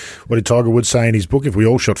probably, what did Tiger Woods say in his book? If we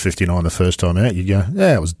all shot 59 the first time out, you'd go,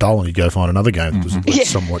 it was dull, and you'd go find another game that was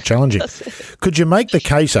somewhat challenging. Could you make the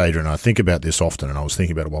case, Adrian, I think about this often, and I was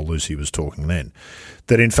thinking about it while Lucy was talking then,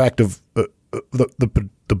 that in fact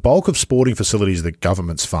the bulk of sporting facilities that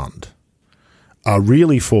governments fund are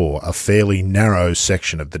really for a fairly narrow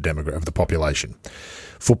section of the population.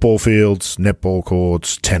 Football fields, netball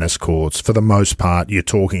courts, tennis courts. For the most part, you're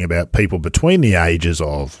talking about people between the ages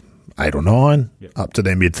of 8 or 9 up to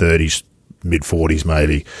their mid-30s, mid-40s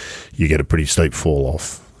maybe. You get a pretty steep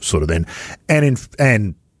fall-off sort of then.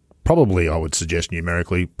 And probably, I would suggest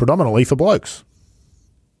numerically, predominantly for blokes.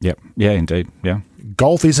 Yep. Yeah, indeed. Yeah.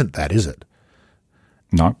 Golf isn't that, is it?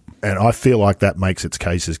 No. And I feel like that makes its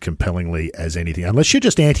case as compellingly as anything. Unless you're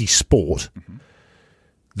just anti-sport,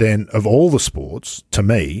 then of all the sports, to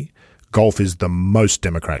me, golf is the most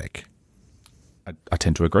democratic. I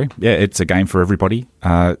tend to agree. Yeah, it's a game for everybody.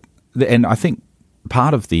 And I think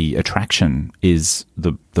part of the attraction is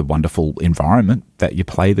the wonderful environment that you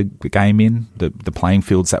play the game in. The playing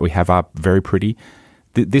fields that we have are very pretty.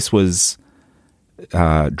 This was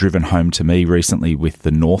driven home to me recently with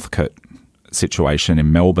the Northcote situation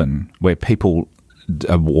in Melbourne, where people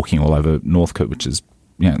are walking all over Northcote, which is,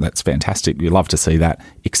 that's fantastic. You love to see that,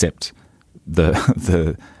 except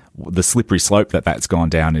the slippery slope that's gone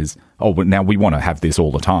down is, now we want to have this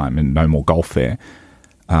all the time and no more golf there,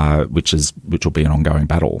 which will be an ongoing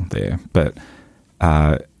battle there. But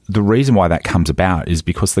the reason why that comes about is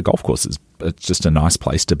because the golf course it's just a nice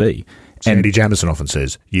place to be. And Andy Jamison often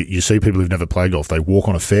says, you see people who've never played golf, they walk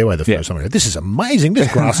on a fairway the first time. They go, this is amazing.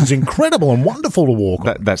 This grass is incredible and wonderful to walk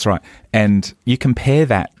on. That's right. And you compare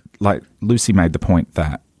that, like Lucy made the point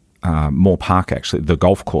that Moore Park, actually, the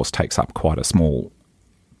golf course takes up quite a small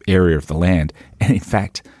area of the land. And in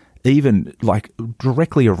fact, even like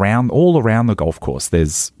directly all around the golf course,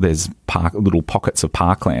 there's little pockets of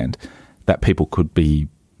parkland that people could be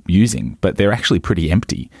using, but they're actually pretty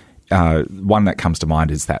empty. One that comes to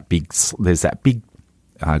mind is there's that big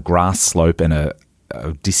grass slope and a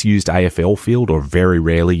disused AFL field, or very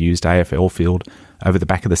rarely used AFL field, over the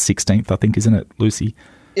back of the 16th, I think, isn't it, Lucy?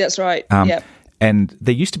 That's right. Yep. And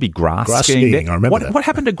there used to be grass skiing. I remember that. What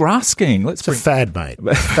happened to grass skiing? It's a fad, mate.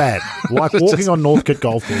 Fad. Like walking on Northcote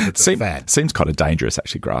Golf Course, it's a fad. Seems kind of dangerous,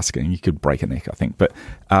 actually, grass skiing. You could break a neck, I think. But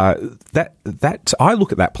that I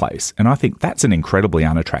look at that place and I think that's an incredibly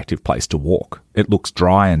unattractive place to walk. It looks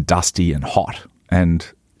dry and dusty and hot.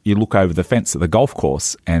 And you look over the fence at the golf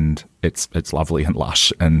course and it's lovely and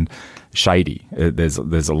lush and shady. There's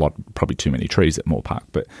a lot, probably too many trees at Moore Park,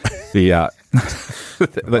 but the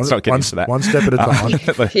let's not get into that. One step at a time.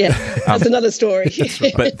 That's another story.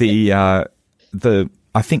 But I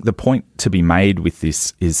think the point to be made with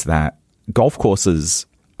this is that golf courses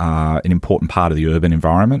are an important part of the urban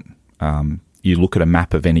environment. You look at a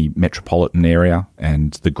map of any metropolitan area,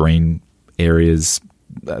 and the green areas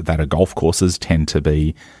that are golf courses tend to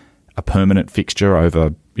be a permanent fixture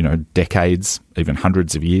over decades, even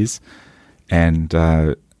hundreds of years. And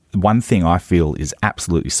one thing I feel is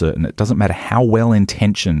absolutely certain: it doesn't matter how well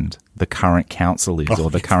intentioned the current council is,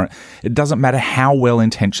 it doesn't matter how well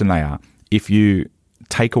intentioned they are. If you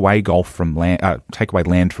take away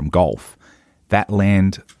land from golf, that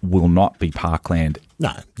land will not be parkland.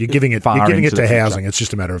 No, you're giving it to housing. It's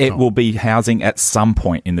just a matter of time. It will be housing at some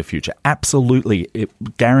point in the future. Absolutely,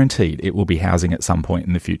 guaranteed it will be housing at some point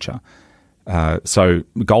in the future. So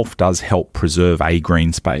golf does help preserve a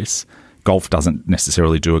green space. Golf doesn't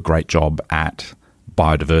necessarily do a great job at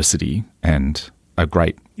biodiversity and a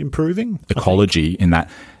great improving ecology in that.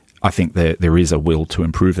 I think there is a will to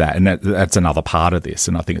improve that, and that's another part of this.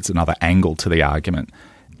 And I think it's another angle to the argument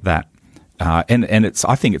that, I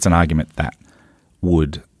think it's an argument that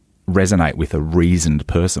would resonate with a reasoned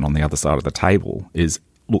person on the other side of the table. Is,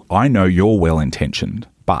 look, I know you're well intentioned,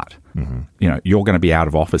 but you're going to be out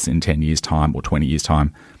of office in 10 years' time, or 20 years'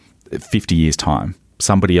 time, 50 years' time.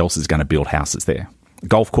 Somebody else is going to build houses there.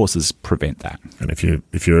 Golf courses prevent that. And if you're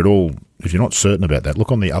not certain about that,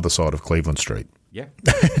 look on the other side of Cleveland Street. Yeah,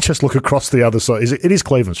 just look across the other side. It is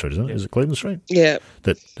Cleveland Street, isn't it? Is it Cleveland Street? Yeah.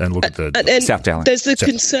 And look at the South Dowling. There's the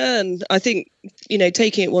concern. I think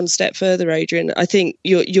taking it one step further, Adrian. I think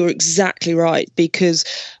you're exactly right, because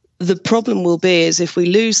the problem will be is if we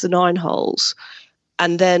lose the 9 holes,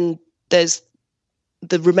 and then there's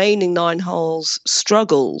the remaining 9 holes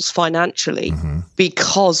struggles financially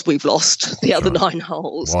because we've lost the other 9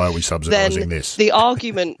 holes. Why are we subsidising then this? The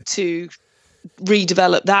argument to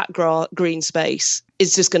redevelop that green space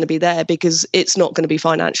is just going to be there because it's not going to be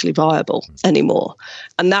financially viable anymore,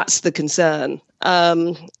 and that's the concern.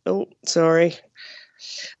 That's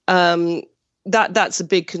a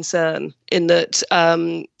big concern, in that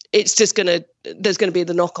it's just there's going to be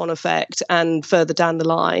the knock-on effect, and further down the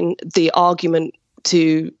line, the argument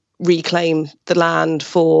to reclaim the land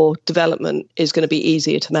for development is going to be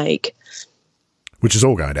easier to make. Which is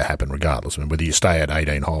all going to happen regardless. I mean, whether you stay at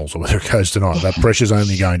 18 holes or whether it goes to 9, that pressure's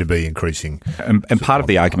only going to be increasing. And part of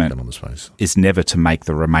the argument on the space is never to make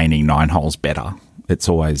the remaining 9 holes better. It's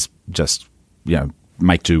always just,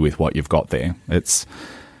 make do with what you've got there. It's...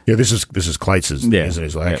 Yeah, this is Clates', isn't it?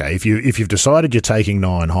 It's like, okay, if you've decided you're taking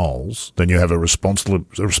 9 holes, then you have a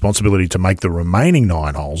responsibility to make the remaining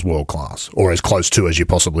 9 holes world class, or as close to as you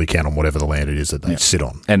possibly can on whatever the land it is that they sit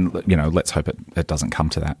on. And let's hope it doesn't come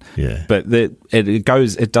to that. Yeah, but it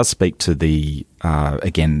does speak to the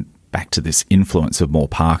again back to this influence of Moore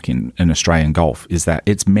Park in Australian golf, is that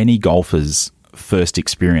it's many golfers' first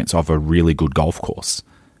experience of a really good golf course,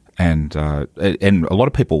 and a lot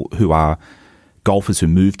of people who are golfers who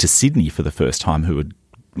moved to Sydney for the first time who are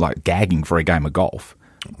like gagging for a game of golf.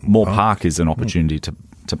 Moore Park is an opportunity to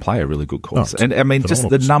play a really good course. And I mean, just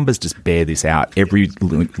the numbers just bear this out. Every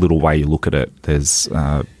little way you look at it, there's,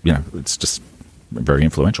 it's just very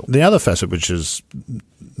influential. The other facet, which is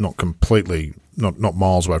not completely, not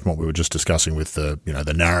miles away from what we were just discussing with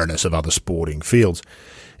the narrowness of other sporting fields,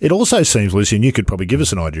 it also seems, Lucy, and you could probably give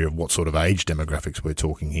us an idea of what sort of age demographics we're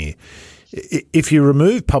talking here. If you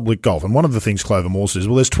remove public golf, and one of the things Clover Moore says,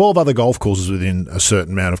 well, there's 12 other golf courses within a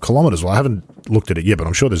certain amount of kilometres. Well, I haven't looked at it yet, but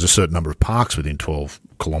I'm sure there's a certain number of parks within 12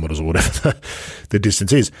 kilometres or whatever the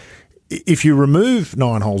distance is. If you remove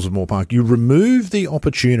 9 holes of Moore Park, you remove the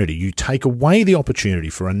opportunity, you take away the opportunity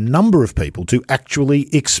for a number of people to actually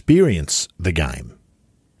experience the game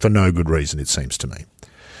for no good reason, it seems to me.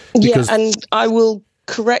 Because and I will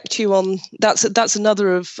correct you on that's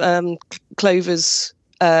another of Clover's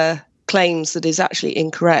claims that is actually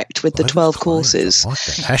incorrect with the 12 courses. I like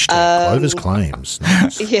that. Hashtag Clover's claims.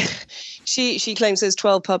 Nice. Yeah. She claims there's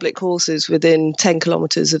 12 public courses within 10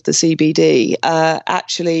 kilometres of the CBD.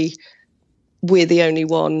 Actually, we're the only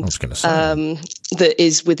one that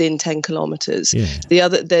is within 10 kilometres. Yeah. The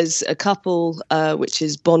other, there's a couple, which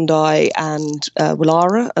is Bondi and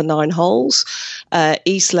Willara, are 9 holes.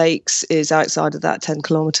 East Lakes is outside of that 10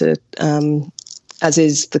 kilometre, as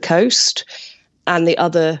is the coast. And the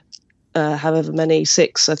other, however many,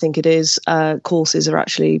 6, I think it is, courses are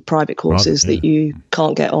actually private courses that you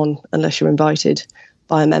can't get on unless you're invited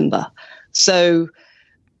by a member. So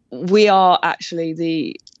we are actually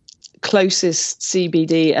the closest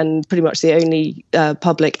CBD and pretty much the only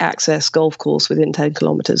public access golf course within 10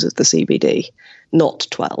 kilometres of the CBD, not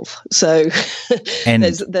 12. So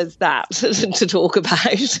there's that to talk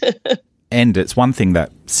about. And it's one thing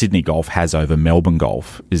that Sydney Golf has over Melbourne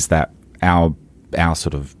Golf is that our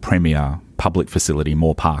sort of premier public facility,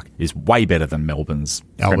 Moore Park, is way better than Melbourne's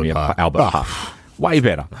Albert Park. Way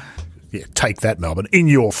better. Yeah, take that, Melbourne. In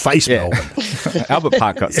your face, Melbourne. Albert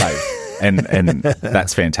Park got saved, and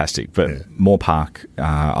that's fantastic. But Moore Park,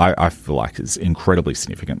 I feel like, is incredibly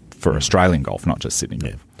significant for Australian golf, not just Sydney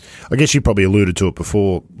golf. I guess you probably alluded to it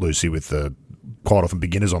before, Lucy, with the quite often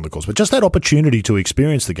beginners on the course, but just that opportunity to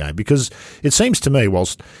experience the game, because it seems to me,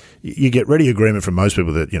 whilst you get ready agreement from most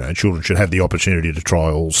people that, children should have the opportunity to try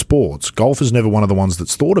all sports, golf is never one of the ones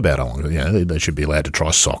that's thought about. They should be allowed to try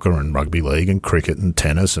soccer and rugby league and cricket and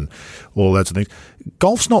tennis and all that sort of things.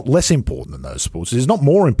 Golf's not less important than those sports. It's not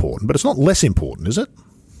more important, but it's not less important, is it?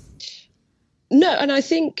 No, and I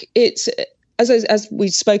think it's, as we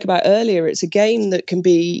spoke about earlier, it's a game that can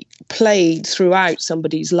be played throughout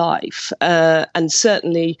somebody's life. And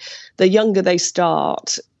certainly the younger they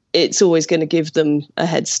start, it's always going to give them a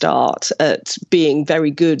head start at being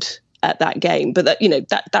very good at that game. But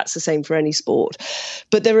that's the same for any sport.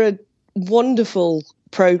 But there are wonderful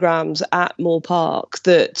programs at Moore Park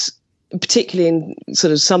that, particularly in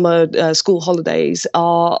sort of summer school holidays,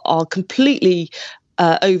 are completely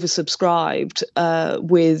oversubscribed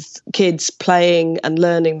with kids playing and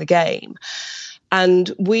learning the game.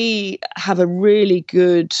 And we have a really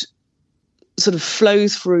good sort of flow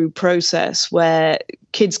through process where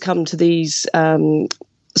kids come to these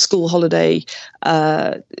school holiday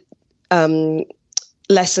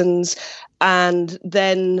lessons, and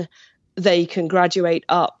then they can graduate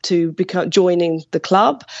up to joining the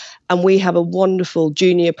club. And we have a wonderful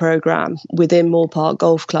junior program within Moore Park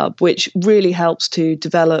Golf Club, which really helps to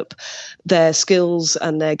develop their skills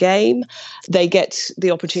and their game. They get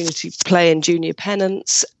the opportunity to play in junior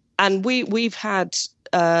pennants. And we've had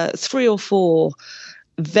 3 or 4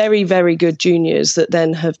 very, very good juniors that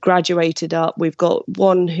then have graduated up. We've got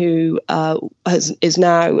one who is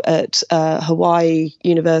now at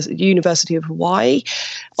University of Hawaii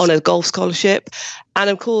on a golf scholarship. And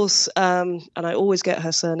of course, and I always get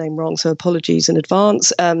her surname wrong, so apologies in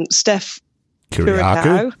advance, Steph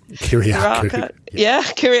Kyriakou. Yeah,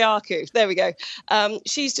 Kyriakou. There we go.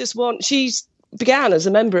 She's began as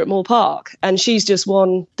a member at Moore Park, and she's just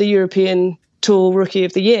won the European Tour Rookie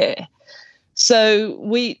of the Year. So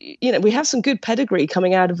we have some good pedigree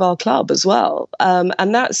coming out of our club as well.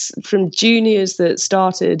 And that's from juniors that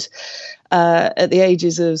started at the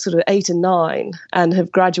ages of sort of 8 and 9 and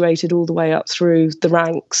have graduated all the way up through the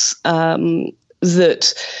ranks,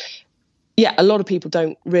 that a lot of people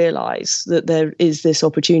don't realise that there is this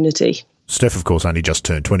opportunity. Steph, of course, only just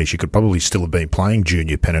turned 20. She could probably still have been playing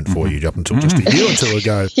junior pennant for you up until just a year or two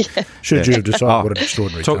ago. Should you have decided what an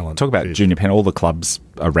extraordinary talent. Talk about junior pennant. All the clubs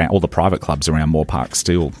around, all the private clubs around Moore Park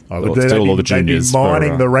still all the juniors. They'd be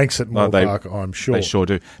mining the ranks at Moore Park, I'm sure. They sure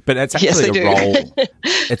do. But it's actually a role.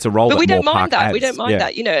 It's a role but that we don't Moore mind Park that. adds. We don't mind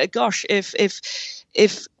that. Gosh, if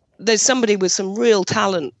there's somebody with some real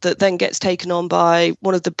talent that then gets taken on by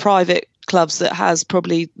one of the private clubs that has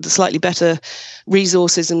probably the slightly better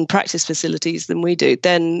resources and practice facilities than we do,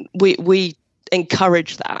 then we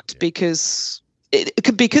encourage that because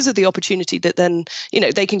of the opportunity that then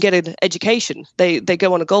they can get an education. They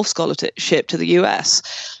go on a golf scholarship to the US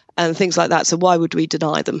and things like that. So why would we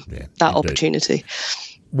deny them that opportunity?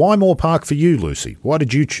 Why Moore Park for you, Lucy? Why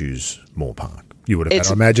did you choose Moore Park? You would have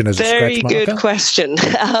had, I imagine, as a scratch marker. Very good question.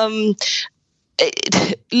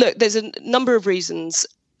 Look, there's a number of reasons.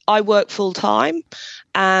 I work full time,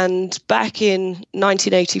 and back in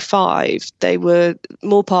 1985,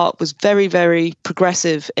 Moore Park was very, very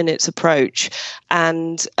progressive in its approach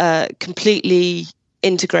and completely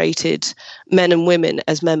integrated men and women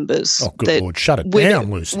as members. Oh, good Lord, shut it down,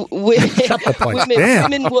 Lucy. Shut the place down.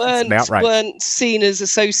 Women weren't seen as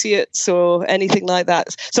associates or anything like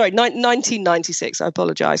that. Sorry, 1996, I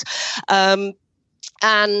apologise.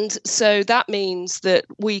 And so that means that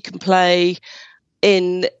we can play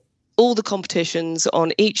in all the competitions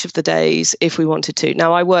on each of the days if we wanted to.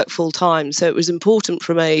 Now, I work full time, so it was important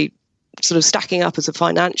from a sort of stacking up as a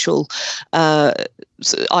financial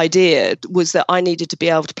idea was that I needed to be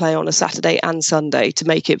able to play on a Saturday and Sunday to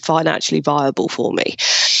make it financially viable for me.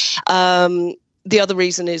 The other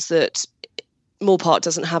reason is that Moore Park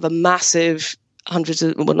doesn't have a massive tens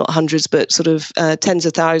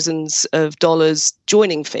of thousands of dollars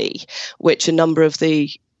joining fee, which a number of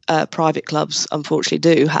the private clubs unfortunately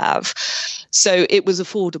do have. So it was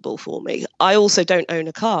affordable for me. I also don't own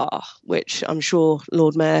a car, which I'm sure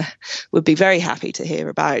Lord Mayor would be very happy to hear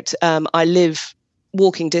about. I live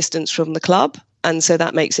walking distance from the club, and so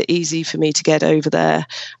that makes it easy for me to get over there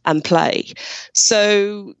and play.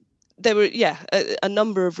 So there were, a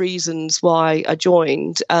number of reasons why I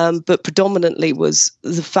joined, but predominantly was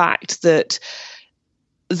the fact that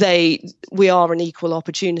we are an equal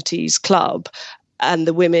opportunities club, and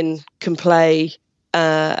the women can play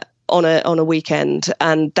on a weekend,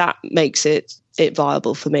 and that makes it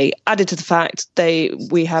viable for me. Added to the fact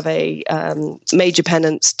we have a major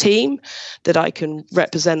pennants team that I can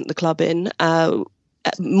represent the club in.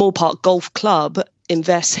 Moore Park Golf Club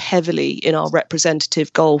invests heavily in our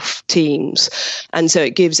representative golf teams, and so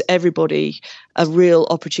it gives everybody a real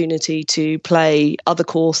opportunity to play other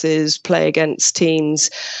courses, play against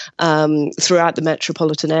teams throughout the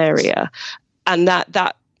metropolitan area. And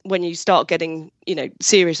that when you start getting,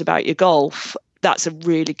 serious about your golf, that's a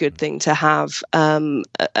really good thing to have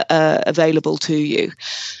available to you.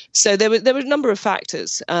 So there were a number of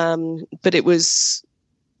factors, but it was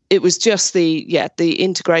just the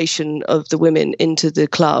integration of the women into the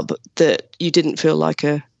club that you didn't feel like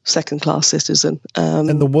a second-class citizen.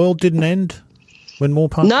 And the world didn't end when Moore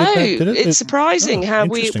Park no, did that, did it? It's surprising how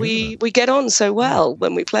we get on so well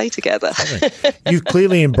when we play together. You've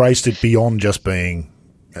clearly embraced it beyond just being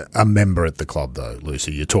a member at the club, though,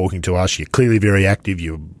 Lucy. You're talking to us. You're clearly very active.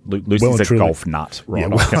 Lucy's a golf nut, right?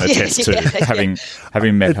 I can attest to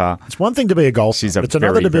having met her. It's one thing to be a golfer. She's it's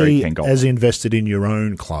another to be as invested in your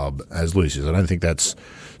own club as Lucy's. I don't think that's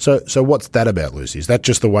so. What's that about, Lucy? Is that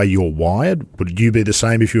just the way you're wired? Would you be the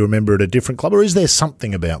same if you were a member at a different club, or is there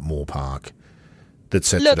something about Moore Park that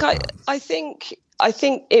sets it apart? I think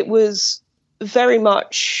it was very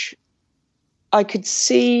much. I could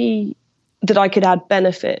see that I could add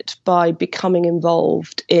benefit by becoming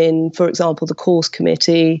involved in, for example, the course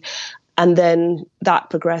committee, and then that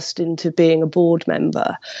progressed into being a board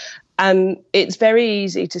member. And it's very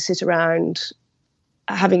easy to sit around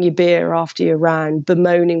having your beer after your round,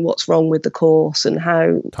 bemoaning what's wrong with the course and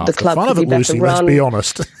how the club could be better Lucy, run. Let's be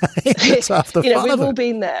honest. It's half the fun of it. We've all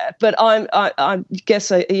been there, but I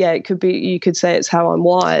guess it could be. You could say it's how I'm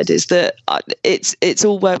wired. Is that it's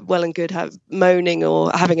all well and good moaning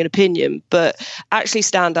or having an opinion, but actually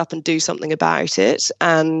stand up and do something about it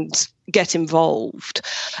and get involved,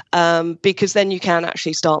 because then you can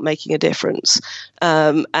actually start making a difference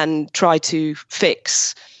and try to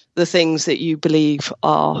fix the things that you believe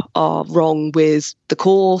are wrong with the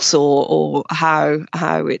course or how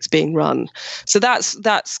it's being run. So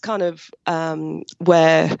that's kind of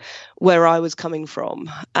where I was coming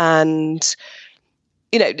from. And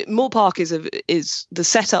Moore Park is the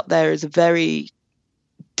setup there is a very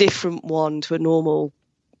different one to a normal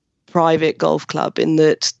private golf club, in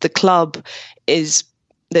that the club there's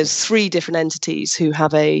 3 different entities who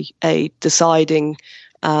have a deciding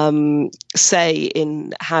say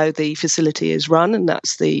in how the facility is run, and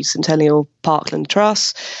that's the Centennial Parkland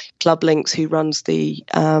Trust, Club Links, who runs the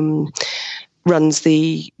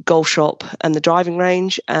golf shop and the driving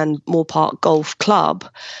range, and Moore Park Golf Club,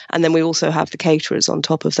 and then we also have the caterers on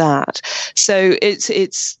top of that. So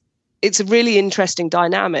it's a really interesting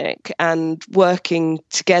dynamic, and working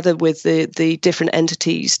together with the different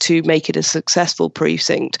entities to make it a successful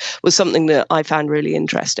precinct was something that I found really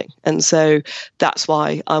interesting. And so that's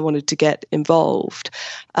why I wanted to get involved,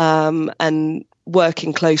 and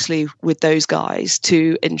working closely with those guys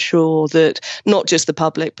to ensure that not just the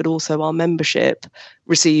public, but also our membership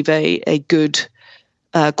receive a good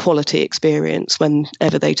quality experience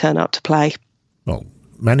whenever they turn up to play. Well,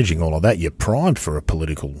 managing all of that, you're primed for a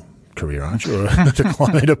political career, aren't you? Or to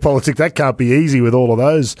climb into politics. That can't be easy with all of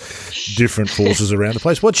those different forces around the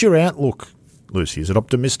place. What's your outlook, Lucy? Is it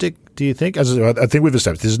optimistic, do you think? As I think we've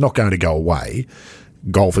established, this is not going to go away.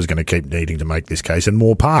 Golf is going to keep needing to make this case, and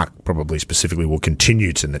Moore Park probably specifically will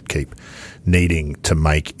continue to keep needing to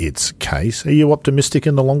make its case. Are you optimistic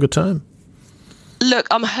in the longer term? Look,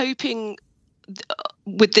 I'm hoping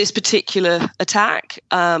with this particular attack,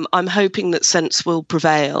 I'm hoping that sense will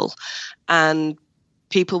prevail and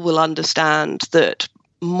people will understand that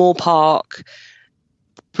Moore Park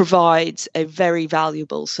provides a very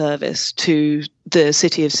valuable service to the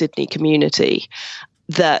City of Sydney community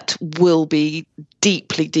that will be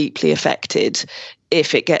deeply, deeply affected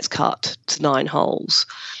if it gets cut to 9 holes.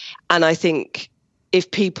 And I think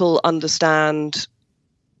if people understand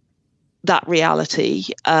that reality,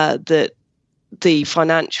 that the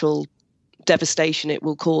financial devastation it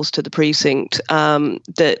will cause to the precinct,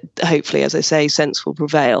 that hopefully, as I say, sense will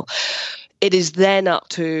prevail. It is then up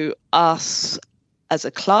to us as a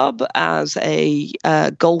club, as a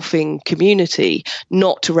golfing community,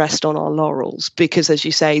 not to rest on our laurels, because, as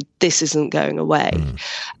you say, this isn't going away.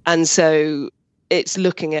 And so it's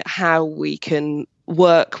looking at how we can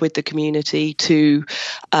work with the community to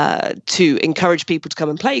encourage people to come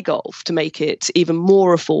and play golf, to make it even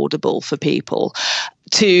more affordable for people,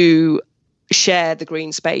 to share the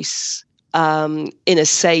green space in a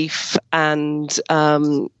safe and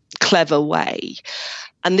clever way.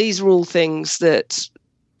 And these are all things that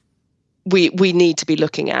we need to be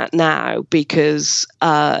looking at now, because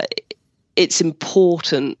it's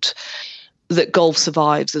important that golf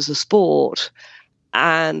survives as a sport.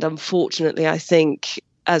 And unfortunately, I think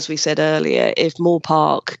as we said earlier, if Moore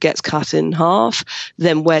Park gets cut in half,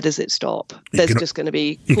 then where does it stop? There's just going to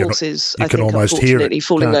be courses, I think, unfortunately,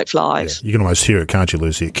 falling like flies. Yeah, you can almost hear it, can't you,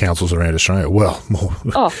 Lucy, at councils around Australia? Well,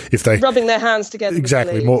 if they rubbing their hands together.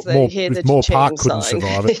 Exactly. If Moore Park couldn't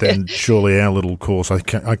survive it, then surely our little course. I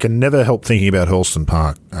can never help thinking about Hurlstone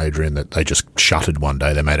Park, Adrian, that they just shuttered one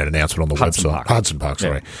day. They made an announcement on the website. Hudson Park,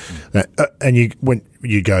 sorry. Yeah. And when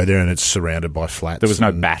you go there and it's surrounded by flats. There was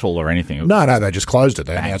no battle or anything. No, they just closed it.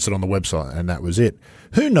 They announced it on the website and that was it.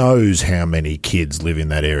 Who knows how many kids live in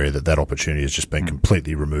that area that opportunity has just been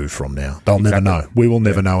completely removed from now? They'll never know. We will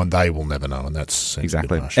never know and they will never know, and that's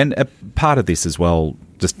exactly. And a part of this as well,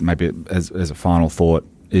 just maybe as a final thought,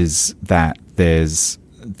 is that there's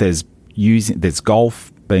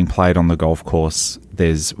golf being played on the golf course.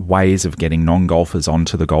 There's ways of getting non-golfers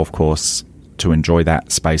onto the golf course to enjoy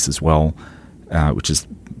that space as well, which is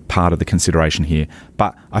part of the consideration here.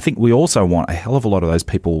 But I think we also want a hell of a lot of those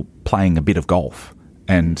people playing a bit of golf.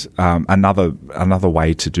 And another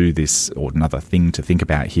way to do this, or another thing to think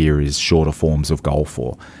about here, is shorter forms of golf.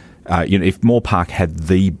 Or if Moore Park had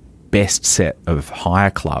the best set of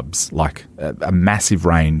hire clubs, like a massive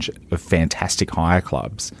range of fantastic hire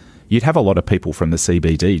clubs, you'd have a lot of people from the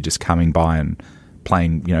CBD just coming by and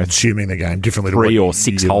playing, consuming the game differently, 3 or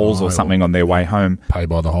 6 holes or something on their way home. Pay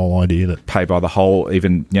by the hole idea. Pay by the hole,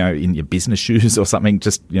 even in your business shoes or something.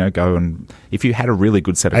 Just go, and if you had a really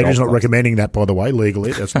good set of Adrian's golf not recommending that, by the way,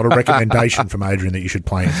 legally. That's not a recommendation from Adrian that you should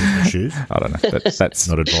play in business shoes. I don't know. That's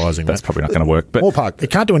not advising. That's probably not going to work. But Moore Park,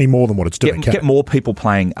 it can't do any more than what it's doing. Get more people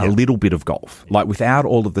playing a little bit of golf, like without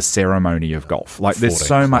all of the ceremony of golf. Like there's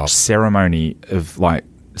so much ceremony of like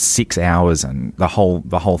 6 hours and the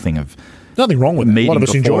whole thing of. Nothing wrong with it. A lot of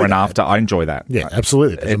us enjoy and after. I enjoy that. Yeah,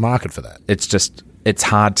 absolutely. There's a market for that. It's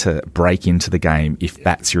hard to break into the game if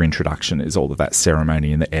that's your introduction, is all of that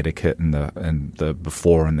ceremony and the etiquette and the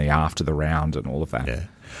before and the after the round and all of that. Yeah.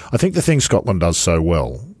 I think the thing Scotland does so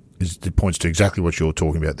well is it points to exactly what you're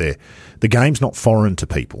talking about there. The game's not foreign to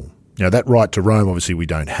people. That right to roam, obviously we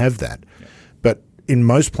don't have that. Yeah. But in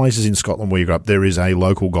most places in Scotland where you grow up, there is a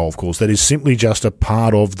local golf course that is simply just a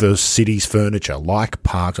part of the city's furniture, like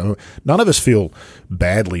parks. None of us feel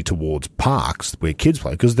badly towards parks where kids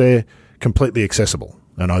play because they're completely accessible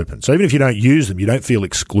and open. So even if you don't use them, you don't feel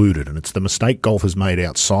excluded. And it's the mistake golf has made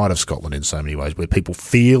outside of Scotland in so many ways, where people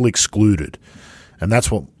feel excluded. And that's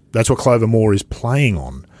what Clover Moore is playing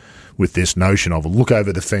on with this notion of look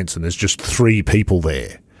over the fence and there's just 3 people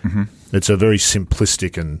there. Mm-hmm. It's a very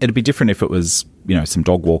simplistic and... It'd be different if it was, some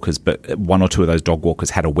dog walkers, but 1 or 2 of those dog walkers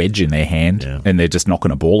had a wedge in their hand and they're just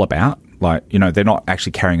knocking a ball about. Like, they're not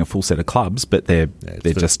actually carrying a full set of clubs, but they're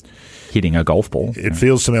just hitting a golf ball. It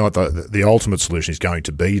feels to me like the ultimate solution is going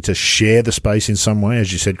to be to share the space in some way,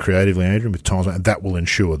 as you said creatively, Adrian, with times, and that will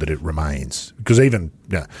ensure that it remains. Because even...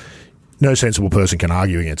 no sensible person can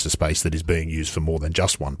argue against a space that is being used for more than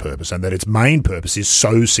just one purpose and that its main purpose is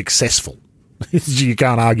so successful. You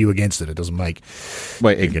can't argue against it. It doesn't make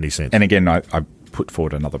any sense. And again, I put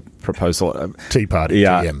forward another proposal. Tea Party,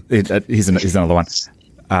 yeah, TM. Here's another one.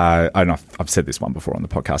 I don't know if I've said this one before on the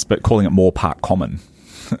podcast, but calling it Moore Park Common.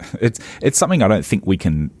 It's something I don't think we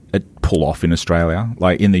can pull off in Australia.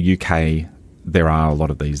 Like in the UK, there are a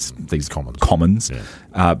lot of these commons.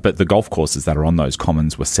 Yeah. But the golf courses that are on those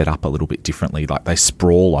commons were set up a little bit differently. Like they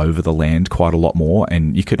sprawl over the land quite a lot more,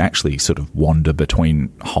 and you could actually sort of wander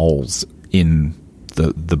between holes in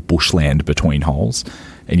the bushland between holes,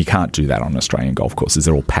 and you can't do that on Australian golf courses.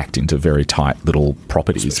 They're all packed into very tight little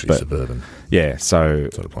properties. Especially suburban. Yeah, so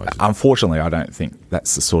unfortunately I don't think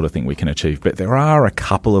that's the sort of thing we can achieve, but there are a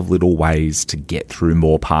couple of little ways to get through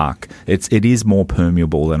Moore Park. It is more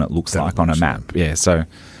permeable than it looks like on a map. Yeah, so...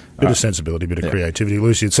 Bit of sensibility, bit of creativity.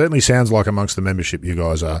 Lucy, it certainly sounds like amongst the membership you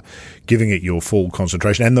guys are giving it your full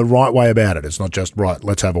concentration and the right way about it. It's not just, right,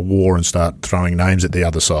 let's have a war and start throwing names at the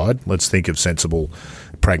other side. Let's think of sensible,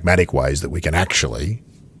 pragmatic ways that we can actually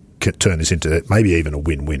turn this into maybe even a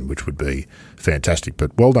win-win, which would be fantastic.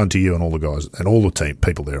 But well done to you and all the guys and all the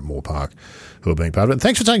people there at Moore Park who are being part of it. And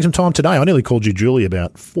thanks for taking some time today. I nearly called you Julie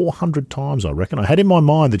about 400 times, I reckon. I had in my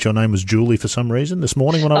mind that your name was Julie for some reason this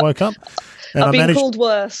morning when I woke up. And I've been called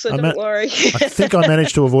worse, so don't worry. I think I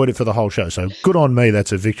managed to avoid it for the whole show. So good on me.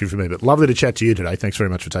 That's a victory for me. But lovely to chat to you today. Thanks very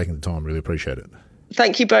much for taking the time. Really appreciate it.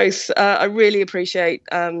 Thank you both. I really appreciate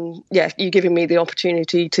you giving me the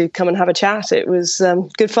opportunity to come and have a chat. It was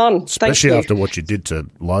good fun. Especially after what you did to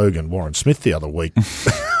Logue and Warren Smith the other week.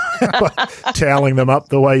 Toweling them up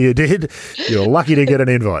the way you did. You're lucky to get an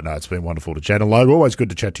invite. No, it's been wonderful to chat. And Logue, always good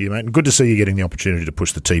to chat to you, mate. And good to see you getting the opportunity to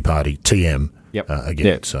push the Tea Party, TM, again.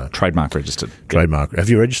 Yeah, so trademark registered. Trademark. Have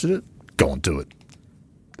you registered it? Go on, do it.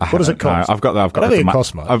 What does it cost? No, I've got I don't think it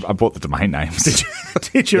costs much. I bought the domain names.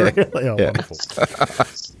 Did you really? Oh, wonderful.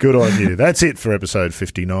 Good on you. That's it for episode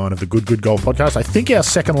 59 of the Good Golf Podcast. I think our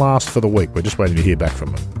second last for the week. We're just waiting to hear back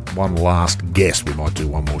from one last guest. We might do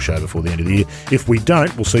one more show before the end of the year. If we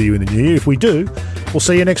don't, we'll see you in the new year. If we do, we'll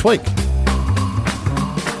see you next week.